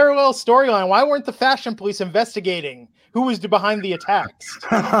seen a parallel storyline. Why weren't the fashion police investigating who was behind the attacks?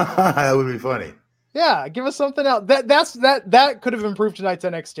 That would be funny. Yeah, give us something else. That could have improved tonight's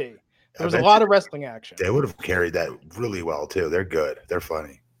NXT. There was a lot of wrestling action. They would have carried that really well too. They're good. They're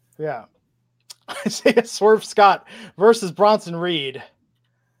funny. Yeah. Isaiah Swerve Scott versus Bronson Reed.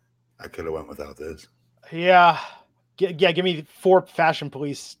 I could have went without this. Yeah. Give me 4 fashion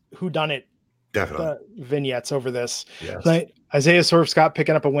police whodunit Definitely vignettes over this. Yes. Tonight, Isaiah Swerve Scott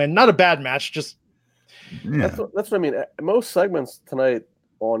picking up a win. Not a bad match, just that's what I mean. Most segments tonight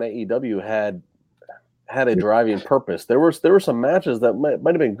on AEW had a driving purpose. There were some matches that might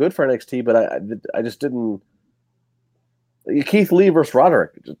have been good for NXT, but I just didn't. Keith Lee versus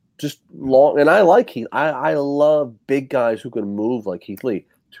Roderick, just long, and I like Keith. I love big guys who can move like Keith Lee.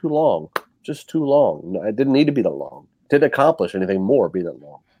 Too long, just too long. No, it didn't need to be that long. Didn't accomplish anything more being that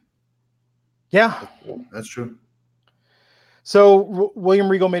long. Yeah, that's true. So William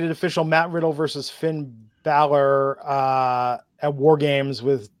Regal made it official: Matt Riddle versus Finn Balor at War Games,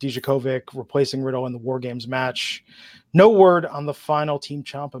 with Dijakovic replacing Riddle in the War Games match. No word on the final Team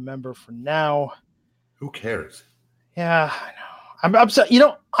Ciampa member for now. Who cares? Yeah, I know. I'm upset.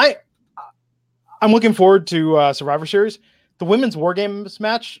 I'm looking forward to Survivor Series. The women's War Games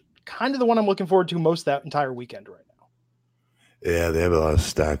match, kind of the one I'm looking forward to most that entire weekend right now. Yeah, they have a lot of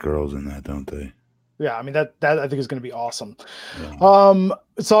stat girls in that, don't they? Yeah, I mean that I think is going to be awesome. Yeah.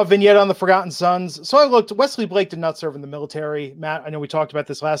 Saw a vignette on the Forgotten Sons. So I looked. Wesley Blake did not serve in the military. Matt, I know we talked about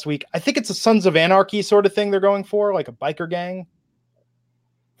this last week. I think it's a Sons of Anarchy sort of thing they're going for, like a biker gang.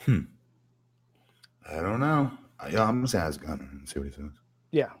 I don't know. Yeah, I'm gonna ask Gunner and see what he says.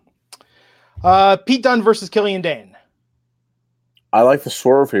 Yeah. Pete Dunne versus Killian Dane. I like the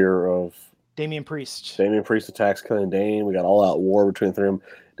swerve here of Damian Priest. Damian Priest attacks Killian Dane. We got all-out war between the three of them.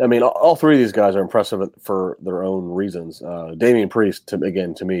 I mean, all three of these guys are impressive for their own reasons. Damian Priest, to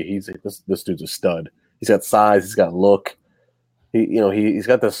me, this dude's a stud. He's got size. He's got look. He's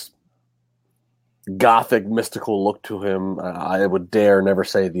got this gothic, mystical look to him. I would dare never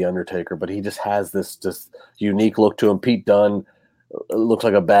say The Undertaker, but he just has this just unique look to him. Pete Dunne looks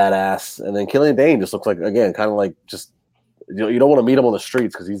like a badass, and then Killian Dane just looks like, again, kind of like just, you don't want to meet him on the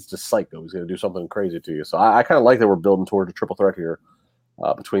streets because he's just psycho. He's going to do something crazy to you. So I kind of like that we're building towards a triple threat here.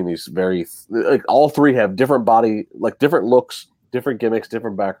 Between these all three have different body, like different looks, different gimmicks,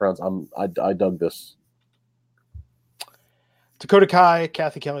 different backgrounds. I dug this. Dakota Kai,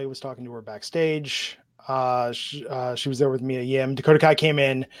 Kathy Kelly was talking to her backstage. She was there with Mia Yim. Dakota Kai came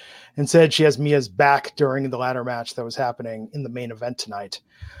in and said she has Mia's back during the ladder match that was happening in the main event tonight.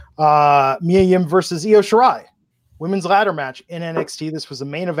 Mia Yim versus Io Shirai, women's ladder match in NXT. This was the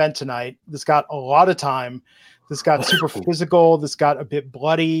main event tonight. This got a lot of time. This got super physical. This got a bit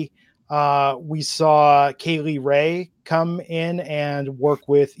bloody. We saw Kaylee Ray come in and work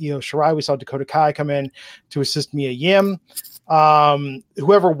with Io Shirai. We saw Dakota Kai come in to assist Mia Yim.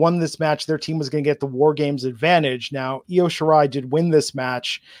 Whoever won this match, their team was going to get the War Games advantage. Now, Io Shirai did win this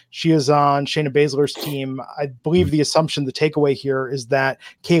match. She is on Shayna Baszler's team. I believe the assumption, the takeaway here is that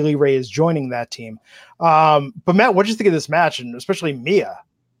Kaylee Ray is joining that team. But Matt, what did you think of this match, and especially Mia?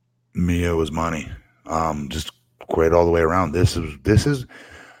 Mia was money. Just great all the way around. This is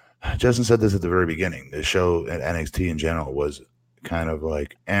Justin said this at the very beginning. The show at NXT in general was kind of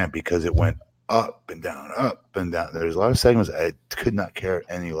like because it went up and down. There's a lot of segments I could not care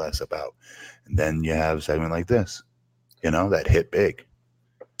any less about. And then you have a segment like this, that hit big.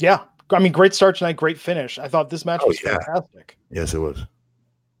 Yeah. I mean, great start tonight, great finish. I thought this match was fantastic. Yes, it was.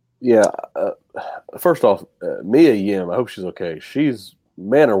 Yeah. First off, Mia Yim, I hope she's okay. She's,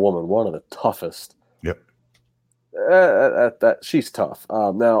 man or woman, one of the toughest. Yep. She's tough.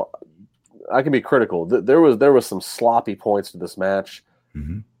 Now, I can be critical. There was some sloppy points to this match,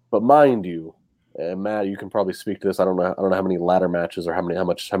 but mind you, and Matt, you can probably speak to this. I don't know how many ladder matches or how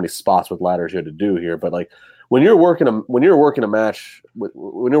many spots with ladders you had to do here, but like when you're working a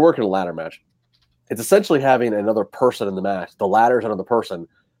ladder match, it's essentially having another person in the match. The ladder's another person,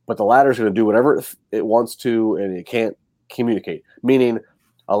 but the ladder's going to do whatever it wants to, and it can't communicate. Meaning,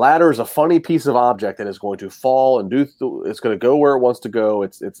 a ladder is a funny piece of object that is going to fall and it's going to go where it wants to go.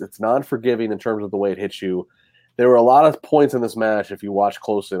 It's non-forgiving in terms of the way it hits you. There were a lot of points in this match, if you watch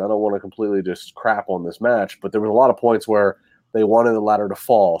closely, and I don't want to completely just crap on this match, but there was a lot of points where they wanted the ladder to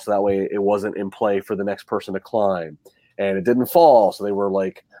fall, so that way it wasn't in play for the next person to climb. And it didn't fall, so they were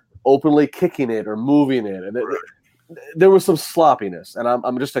like openly kicking it or moving it. And there was some sloppiness, and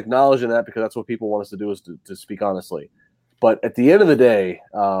I'm just acknowledging that because that's what people want us to do, is to speak honestly. But at the end of the day,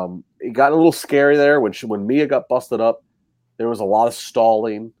 it got a little scary there when Mia got busted up. There was a lot of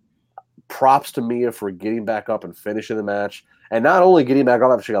stalling. Props to Mia for getting back up and finishing the match, and not only getting back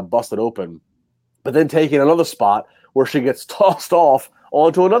up after she got busted open, but then taking another spot where she gets tossed off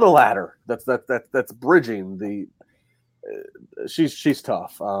onto another ladder. That's bridging the. She's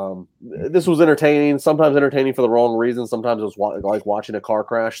tough. This was entertaining. Sometimes entertaining for the wrong reasons. Sometimes it was like watching a car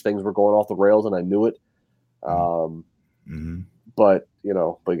crash. Things were going off the rails, and I knew it. But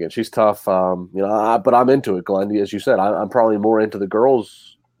again, she's tough. But I'm into it, Glenn. As you said, I'm probably more into the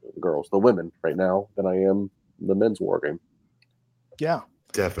the women right now than I am the men's war game. Yeah,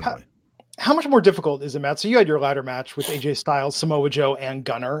 definitely. How much more difficult is it, Matt? So you had your ladder match with AJ Styles, Samoa Joe, and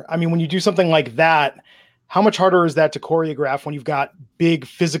Gunner. I mean, when you do something like that, how much harder is that to choreograph when you've got big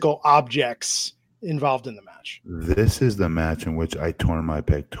physical objects involved in the match? This is the match in which I tore my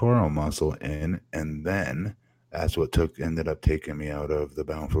pectoral muscle in, and then that's what ended up taking me out of the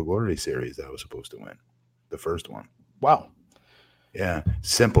Bound for Glory series that I was supposed to win, the first one. Wow. Yeah,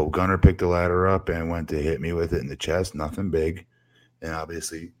 simple. Gunner picked the ladder up and went to hit me with it in the chest. Nothing big. And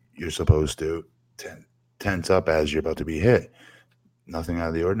obviously, you're supposed to tense up as you're about to be hit. Nothing out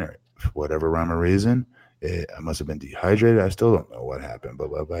of the ordinary. For whatever rhyme or reason, I must have been dehydrated. I still don't know what happened,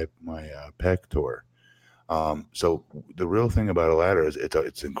 but my pec tore. So the real thing about a ladder is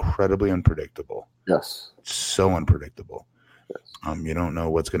it's incredibly unpredictable. Yes. So unpredictable. You don't know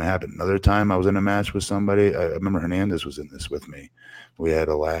what's going to happen. Another time I was in a match with somebody. I remember Hernandez was in this with me. We had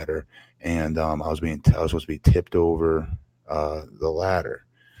a ladder, and I was supposed to be tipped over the ladder.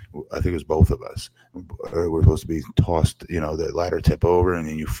 I think it was both of us. We're supposed to be tossed, the ladder tip over, and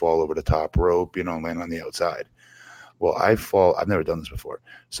then you fall over the top rope, and land on the outside. Well, I fall. I've never done this before.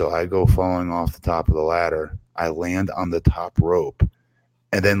 So I go falling off the top of the ladder. I land on the top rope,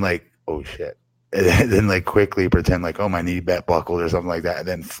 and then oh shit. And then quickly pretend oh, my knee buckled or something like that.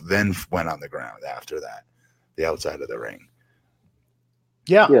 And then went on the ground after that, the outside of the ring.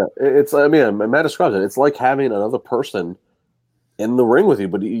 Yeah. It's, Matt describes it. It's like having another person in the ring with you,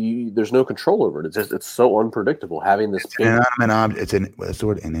 but there's no control over it. It's so unpredictable having this inanimate object. What's the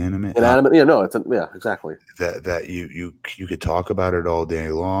word? Inanimate. Yeah, no, exactly. That you could talk about it all day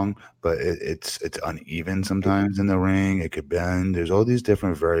long, but it's uneven sometimes in the ring. It could bend. There's all these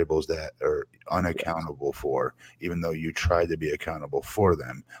different variables that are unaccountable for, even though you try to be accountable for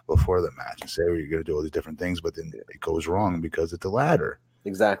them before the match and say, you're going to do all these different things, but then it goes wrong because it's a ladder.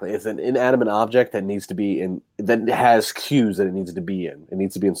 Exactly. It's an inanimate object that needs to be that has cues that it needs to be in. It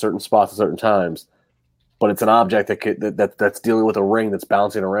needs to be in certain spots at certain times, but it's an object that's dealing with a ring that's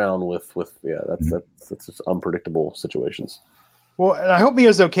bouncing around with that's just unpredictable situations. Well, and I hope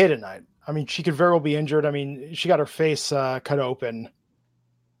Mia's okay tonight. I mean, she could very well be injured. I mean, she got her face cut open.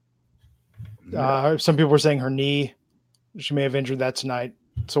 Some people were saying her knee. She may have injured that tonight.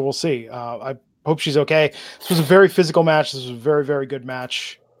 So we'll see. I hope she's okay. This was a very physical match. This was a very, very good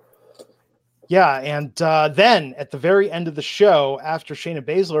match. Yeah, and then at the very end of the show, after Shayna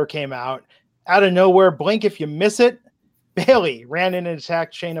Baszler came out of nowhere, blink if you miss it, Bayley ran in and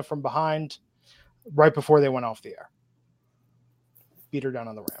attacked Shayna from behind right before they went off the air. Beat her down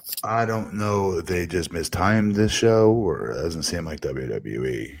on the ramp. I don't know if they just mistimed this show or it doesn't seem like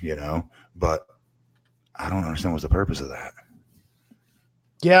WWE, but I don't understand what's the purpose of that.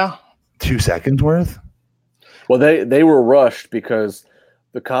 Yeah. 2 seconds worth? Well, they were rushed because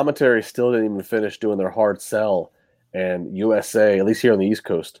the commentary still didn't even finish doing their hard sell, and USA, at least here on the East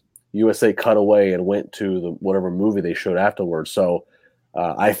Coast, USA cut away and went to whatever movie they showed afterwards. So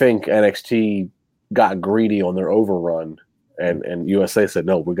I think NXT got greedy on their overrun, and USA said,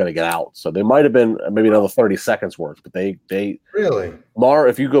 no, we're going to get out. So they might have been maybe another 30 seconds worth, but they really,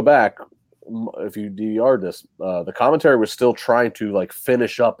 if you go back, if you DVR'd this, the commentary was still trying to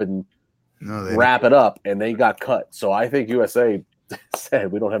finish up and wrap it up, and they got cut. So I think USA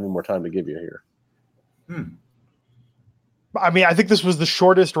said, we don't have any more time to give you here. I mean, I think this was the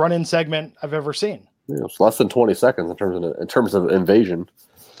shortest run-in segment I've ever seen. Yeah, it's less than 20 seconds in terms of invasion.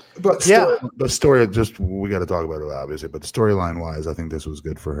 But story, just we got to talk about it obviously. But storyline wise, I think this was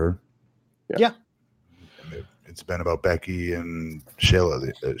good for her. Yeah. It's been about Becky and Shayna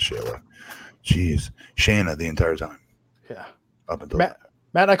the entire time. Yeah. Up until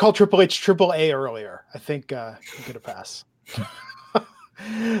Matt, I called Triple H Triple A earlier. I think you get a pass.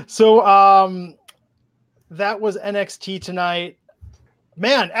 So that was NXT tonight.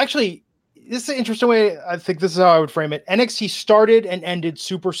 Man, actually, this is an interesting way. I think this is how I would frame it. NXT started and ended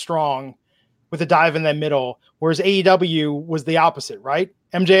super strong with a dive in the middle, whereas AEW was the opposite, right?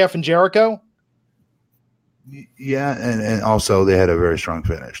 MJF and Jericho. Yeah, and also they had a very strong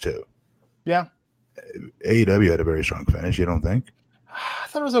finish too. Yeah. AEW had a very strong finish, you don't think? I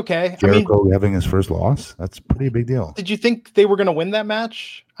thought it was okay. Jericho having his first loss, that's a pretty big deal. Did you think they were going to win that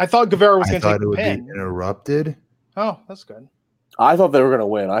match? I thought Guevara was going to take the pin. Be interrupted. Oh, that's good. I thought they were going to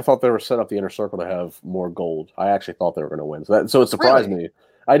win. I thought they were setting up the Inner Circle to have more gold. I actually thought they were going to win. So it surprised me.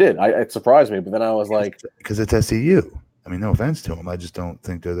 I did. It surprised me, but then I was like... Because it's SCU. I mean, no offense to them. I just don't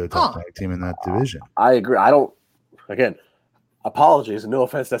think they're the top tag team in that division. I agree. I don't... Again, apologies and no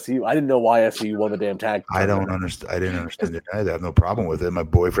offense to SCU. I didn't know why SCU won the damn tag. I didn't understand it either. I have no problem with it. My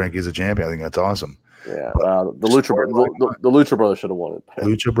boy Frankie's a champion. I think that's awesome. Yeah, the Lucha Brothers should have won it.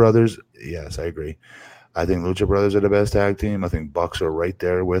 Lucha Brothers, yes, I agree. I think Lucha Brothers are the best tag team. I think Bucks are right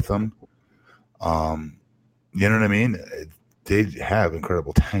there with them. You know what I mean? They have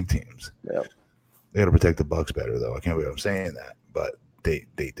incredible tag teams. Yeah. They got to protect the Bucks better, though. I can't believe I'm saying that, but they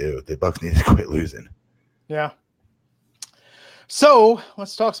do. The Bucks need to quit losing. Yeah. So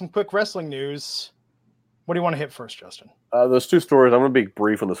let's talk some quick wrestling news. What do you want to hit first, Justin? Those two stories. I'm going to be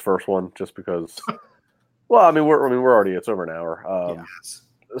brief on this first one, just because. Well, I mean, we're already. It's over an hour.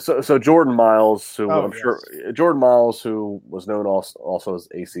 So Jordan Miles, who Jordan Miles, who was known also as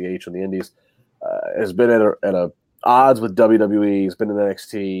ACH in the Indies, has been at a odds with WWE. He's been in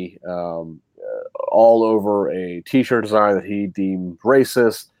NXT, all over a T-shirt design that he deemed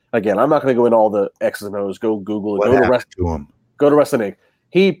racist. Again, I'm not going to go into all the X's and O's. Go Google it. Go to Wrestling Inc.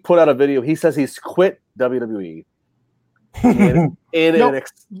 He put out a video. He says he's quit WWE You need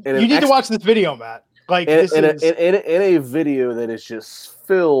to watch this video, Matt. Like in a video that is just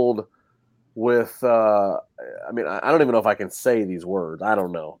filled with. I don't even know if I can say these words. I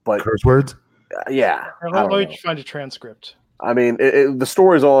don't know, but curse words. Yeah, let me find a transcript. I mean, the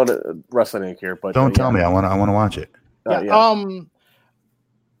story's on Wrestling Inc. here, but don't tell me. I want to watch it.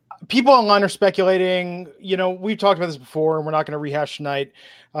 People online are speculating. We've talked about this before, and we're not going to rehash tonight.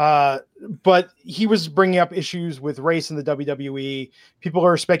 But he was bringing up issues with race in the WWE. People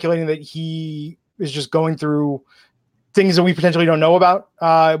are speculating that he is just going through things that we potentially don't know about,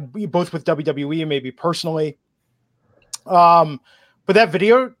 both with WWE and maybe personally. But that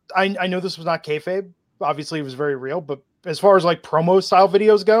video, I know this was not kayfabe. Obviously, it was very real. But as far as like promo style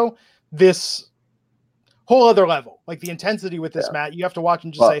videos go, this whole other level, like the intensity with this, Matt, you have to watch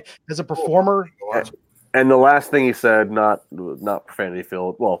and just say, as a performer. And the last thing he said, not profanity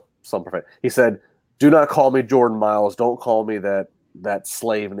filled. Well, some profanity. He said, "Do not call me Jordan Miles. Don't call me that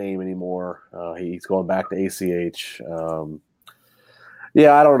slave name anymore." He's going back to ACH.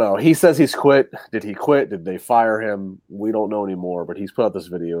 I don't know. He says he's quit. Did he quit? Did they fire him? We don't know anymore. But he's put out this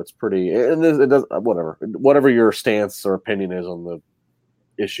video. It's pretty. And it does whatever your stance or opinion is on the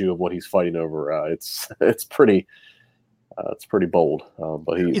issue of what he's fighting over. It's pretty. It's pretty bold.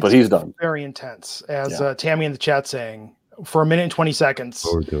 But he's done. Very intense, as Tammy in the chat saying, for 1 minute and 20 seconds.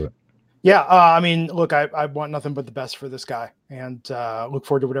 Forward to it. Yeah, I mean, look, I want nothing but the best for this guy, and look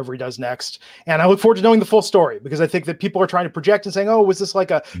forward to whatever he does next. And I look forward to knowing the full story, because I think that people are trying to project and saying, "Oh, was this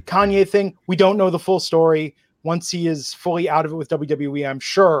like a Kanye thing?" We don't know the full story. Once he is fully out of it with WWE, I'm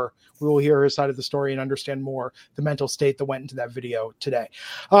sure we will hear his side of the story and understand more the mental state that went into that video today.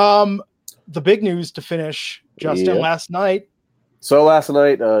 The big news to finish, Justin, last night. So last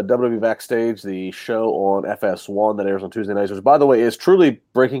night, WWE Backstage, the show on FS1 that airs on Tuesday nights, which, by the way, is truly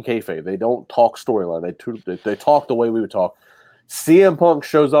breaking kayfabe. They don't talk storyline. They talk the way we would talk. CM Punk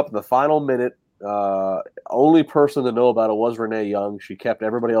shows up in the final minute. Only person to know about it was Renee Young. She kept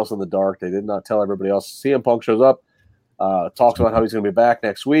everybody else in the dark. They did not tell everybody else. CM Punk shows up, talks about how he's going to be back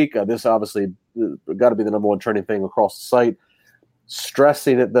next week. This obviously got to be the number one trending thing across the site.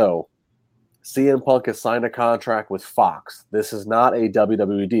 Stressing it, though, CM Punk has signed a contract with Fox. This is not a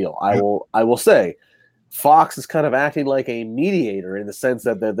WWE deal. I will say, Fox is kind of acting like a mediator in the sense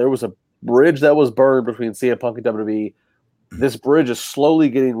that there was a bridge that was burned between CM Punk and WWE. This bridge is slowly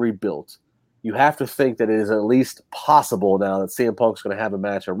getting rebuilt. You have to think that it is at least possible now that CM Punk's going to have a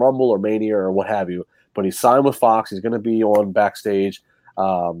match at Rumble or Mania or what have you. But he's signed with Fox. He's going to be on Backstage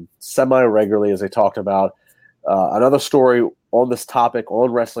semi-regularly, as they talked about. Another story on this topic on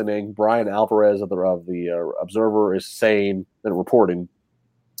Wrestling Inc., Brian Alvarez of the Observer is saying and reporting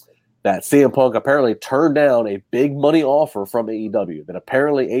that CM Punk apparently turned down a big money offer from AEW. That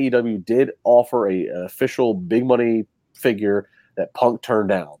apparently AEW did offer an official big money figure that Punk turned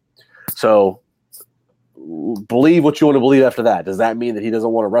down. So believe what you want to believe after that. Does that mean that he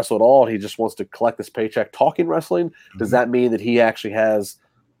doesn't want to wrestle at all and he just wants to collect this paycheck talking wrestling? Does that mean that he actually has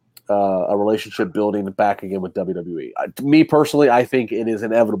a relationship building back again with WWE? Me personally, I think it is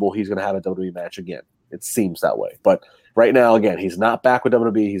inevitable he's going to have a WWE match again. It seems that way. But right now, again, he's not back with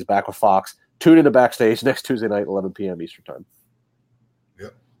WWE. He's back with Fox. Tune into Backstage next Tuesday night, 11 p.m. Eastern Time.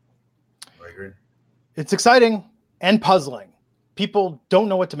 Yep. I agree. It's exciting and puzzling. People don't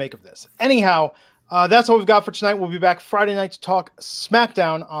know what to make of this. Anyhow, that's what we've got for tonight. We'll be back Friday night to talk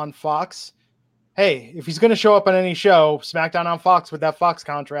SmackDown on Fox. Hey, if he's going to show up on any show, SmackDown on Fox with that Fox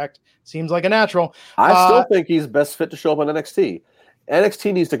contract seems like a natural. I still think he's best fit to show up on NXT.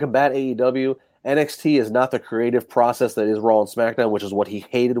 NXT needs to combat AEW. NXT is not the creative process that is Raw and SmackDown, which is what he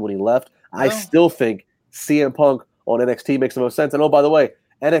hated when he left. No. I still think CM Punk on NXT makes the most sense. And oh, by the way,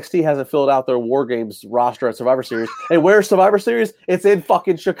 NXT hasn't filled out their War Games roster at Survivor Series. Hey, where's Survivor Series? It's in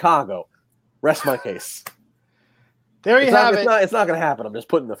fucking Chicago. Rest my case. There you have it. It's not going to happen. I'm just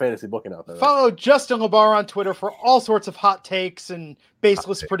putting the fantasy booking out there. Follow Justin LaBar on Twitter for all sorts of hot takes and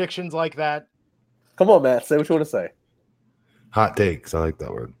baseless predictions like that. Come on, Matt. Say what you want to say. Hot takes. I like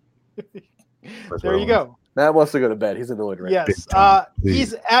that word. There you go. Matt wants to go to bed. He's annoyed right now. Yes.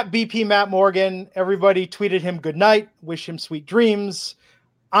 He's at BP Matt Morgan. Everybody tweeted him good night. Wish him sweet dreams.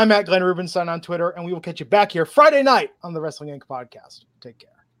 I'm at Glenn Rubenstein on Twitter, and we will catch you back here Friday night on the Wrestling Inc. podcast. Take care.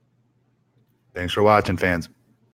 Thanks for watching, fans.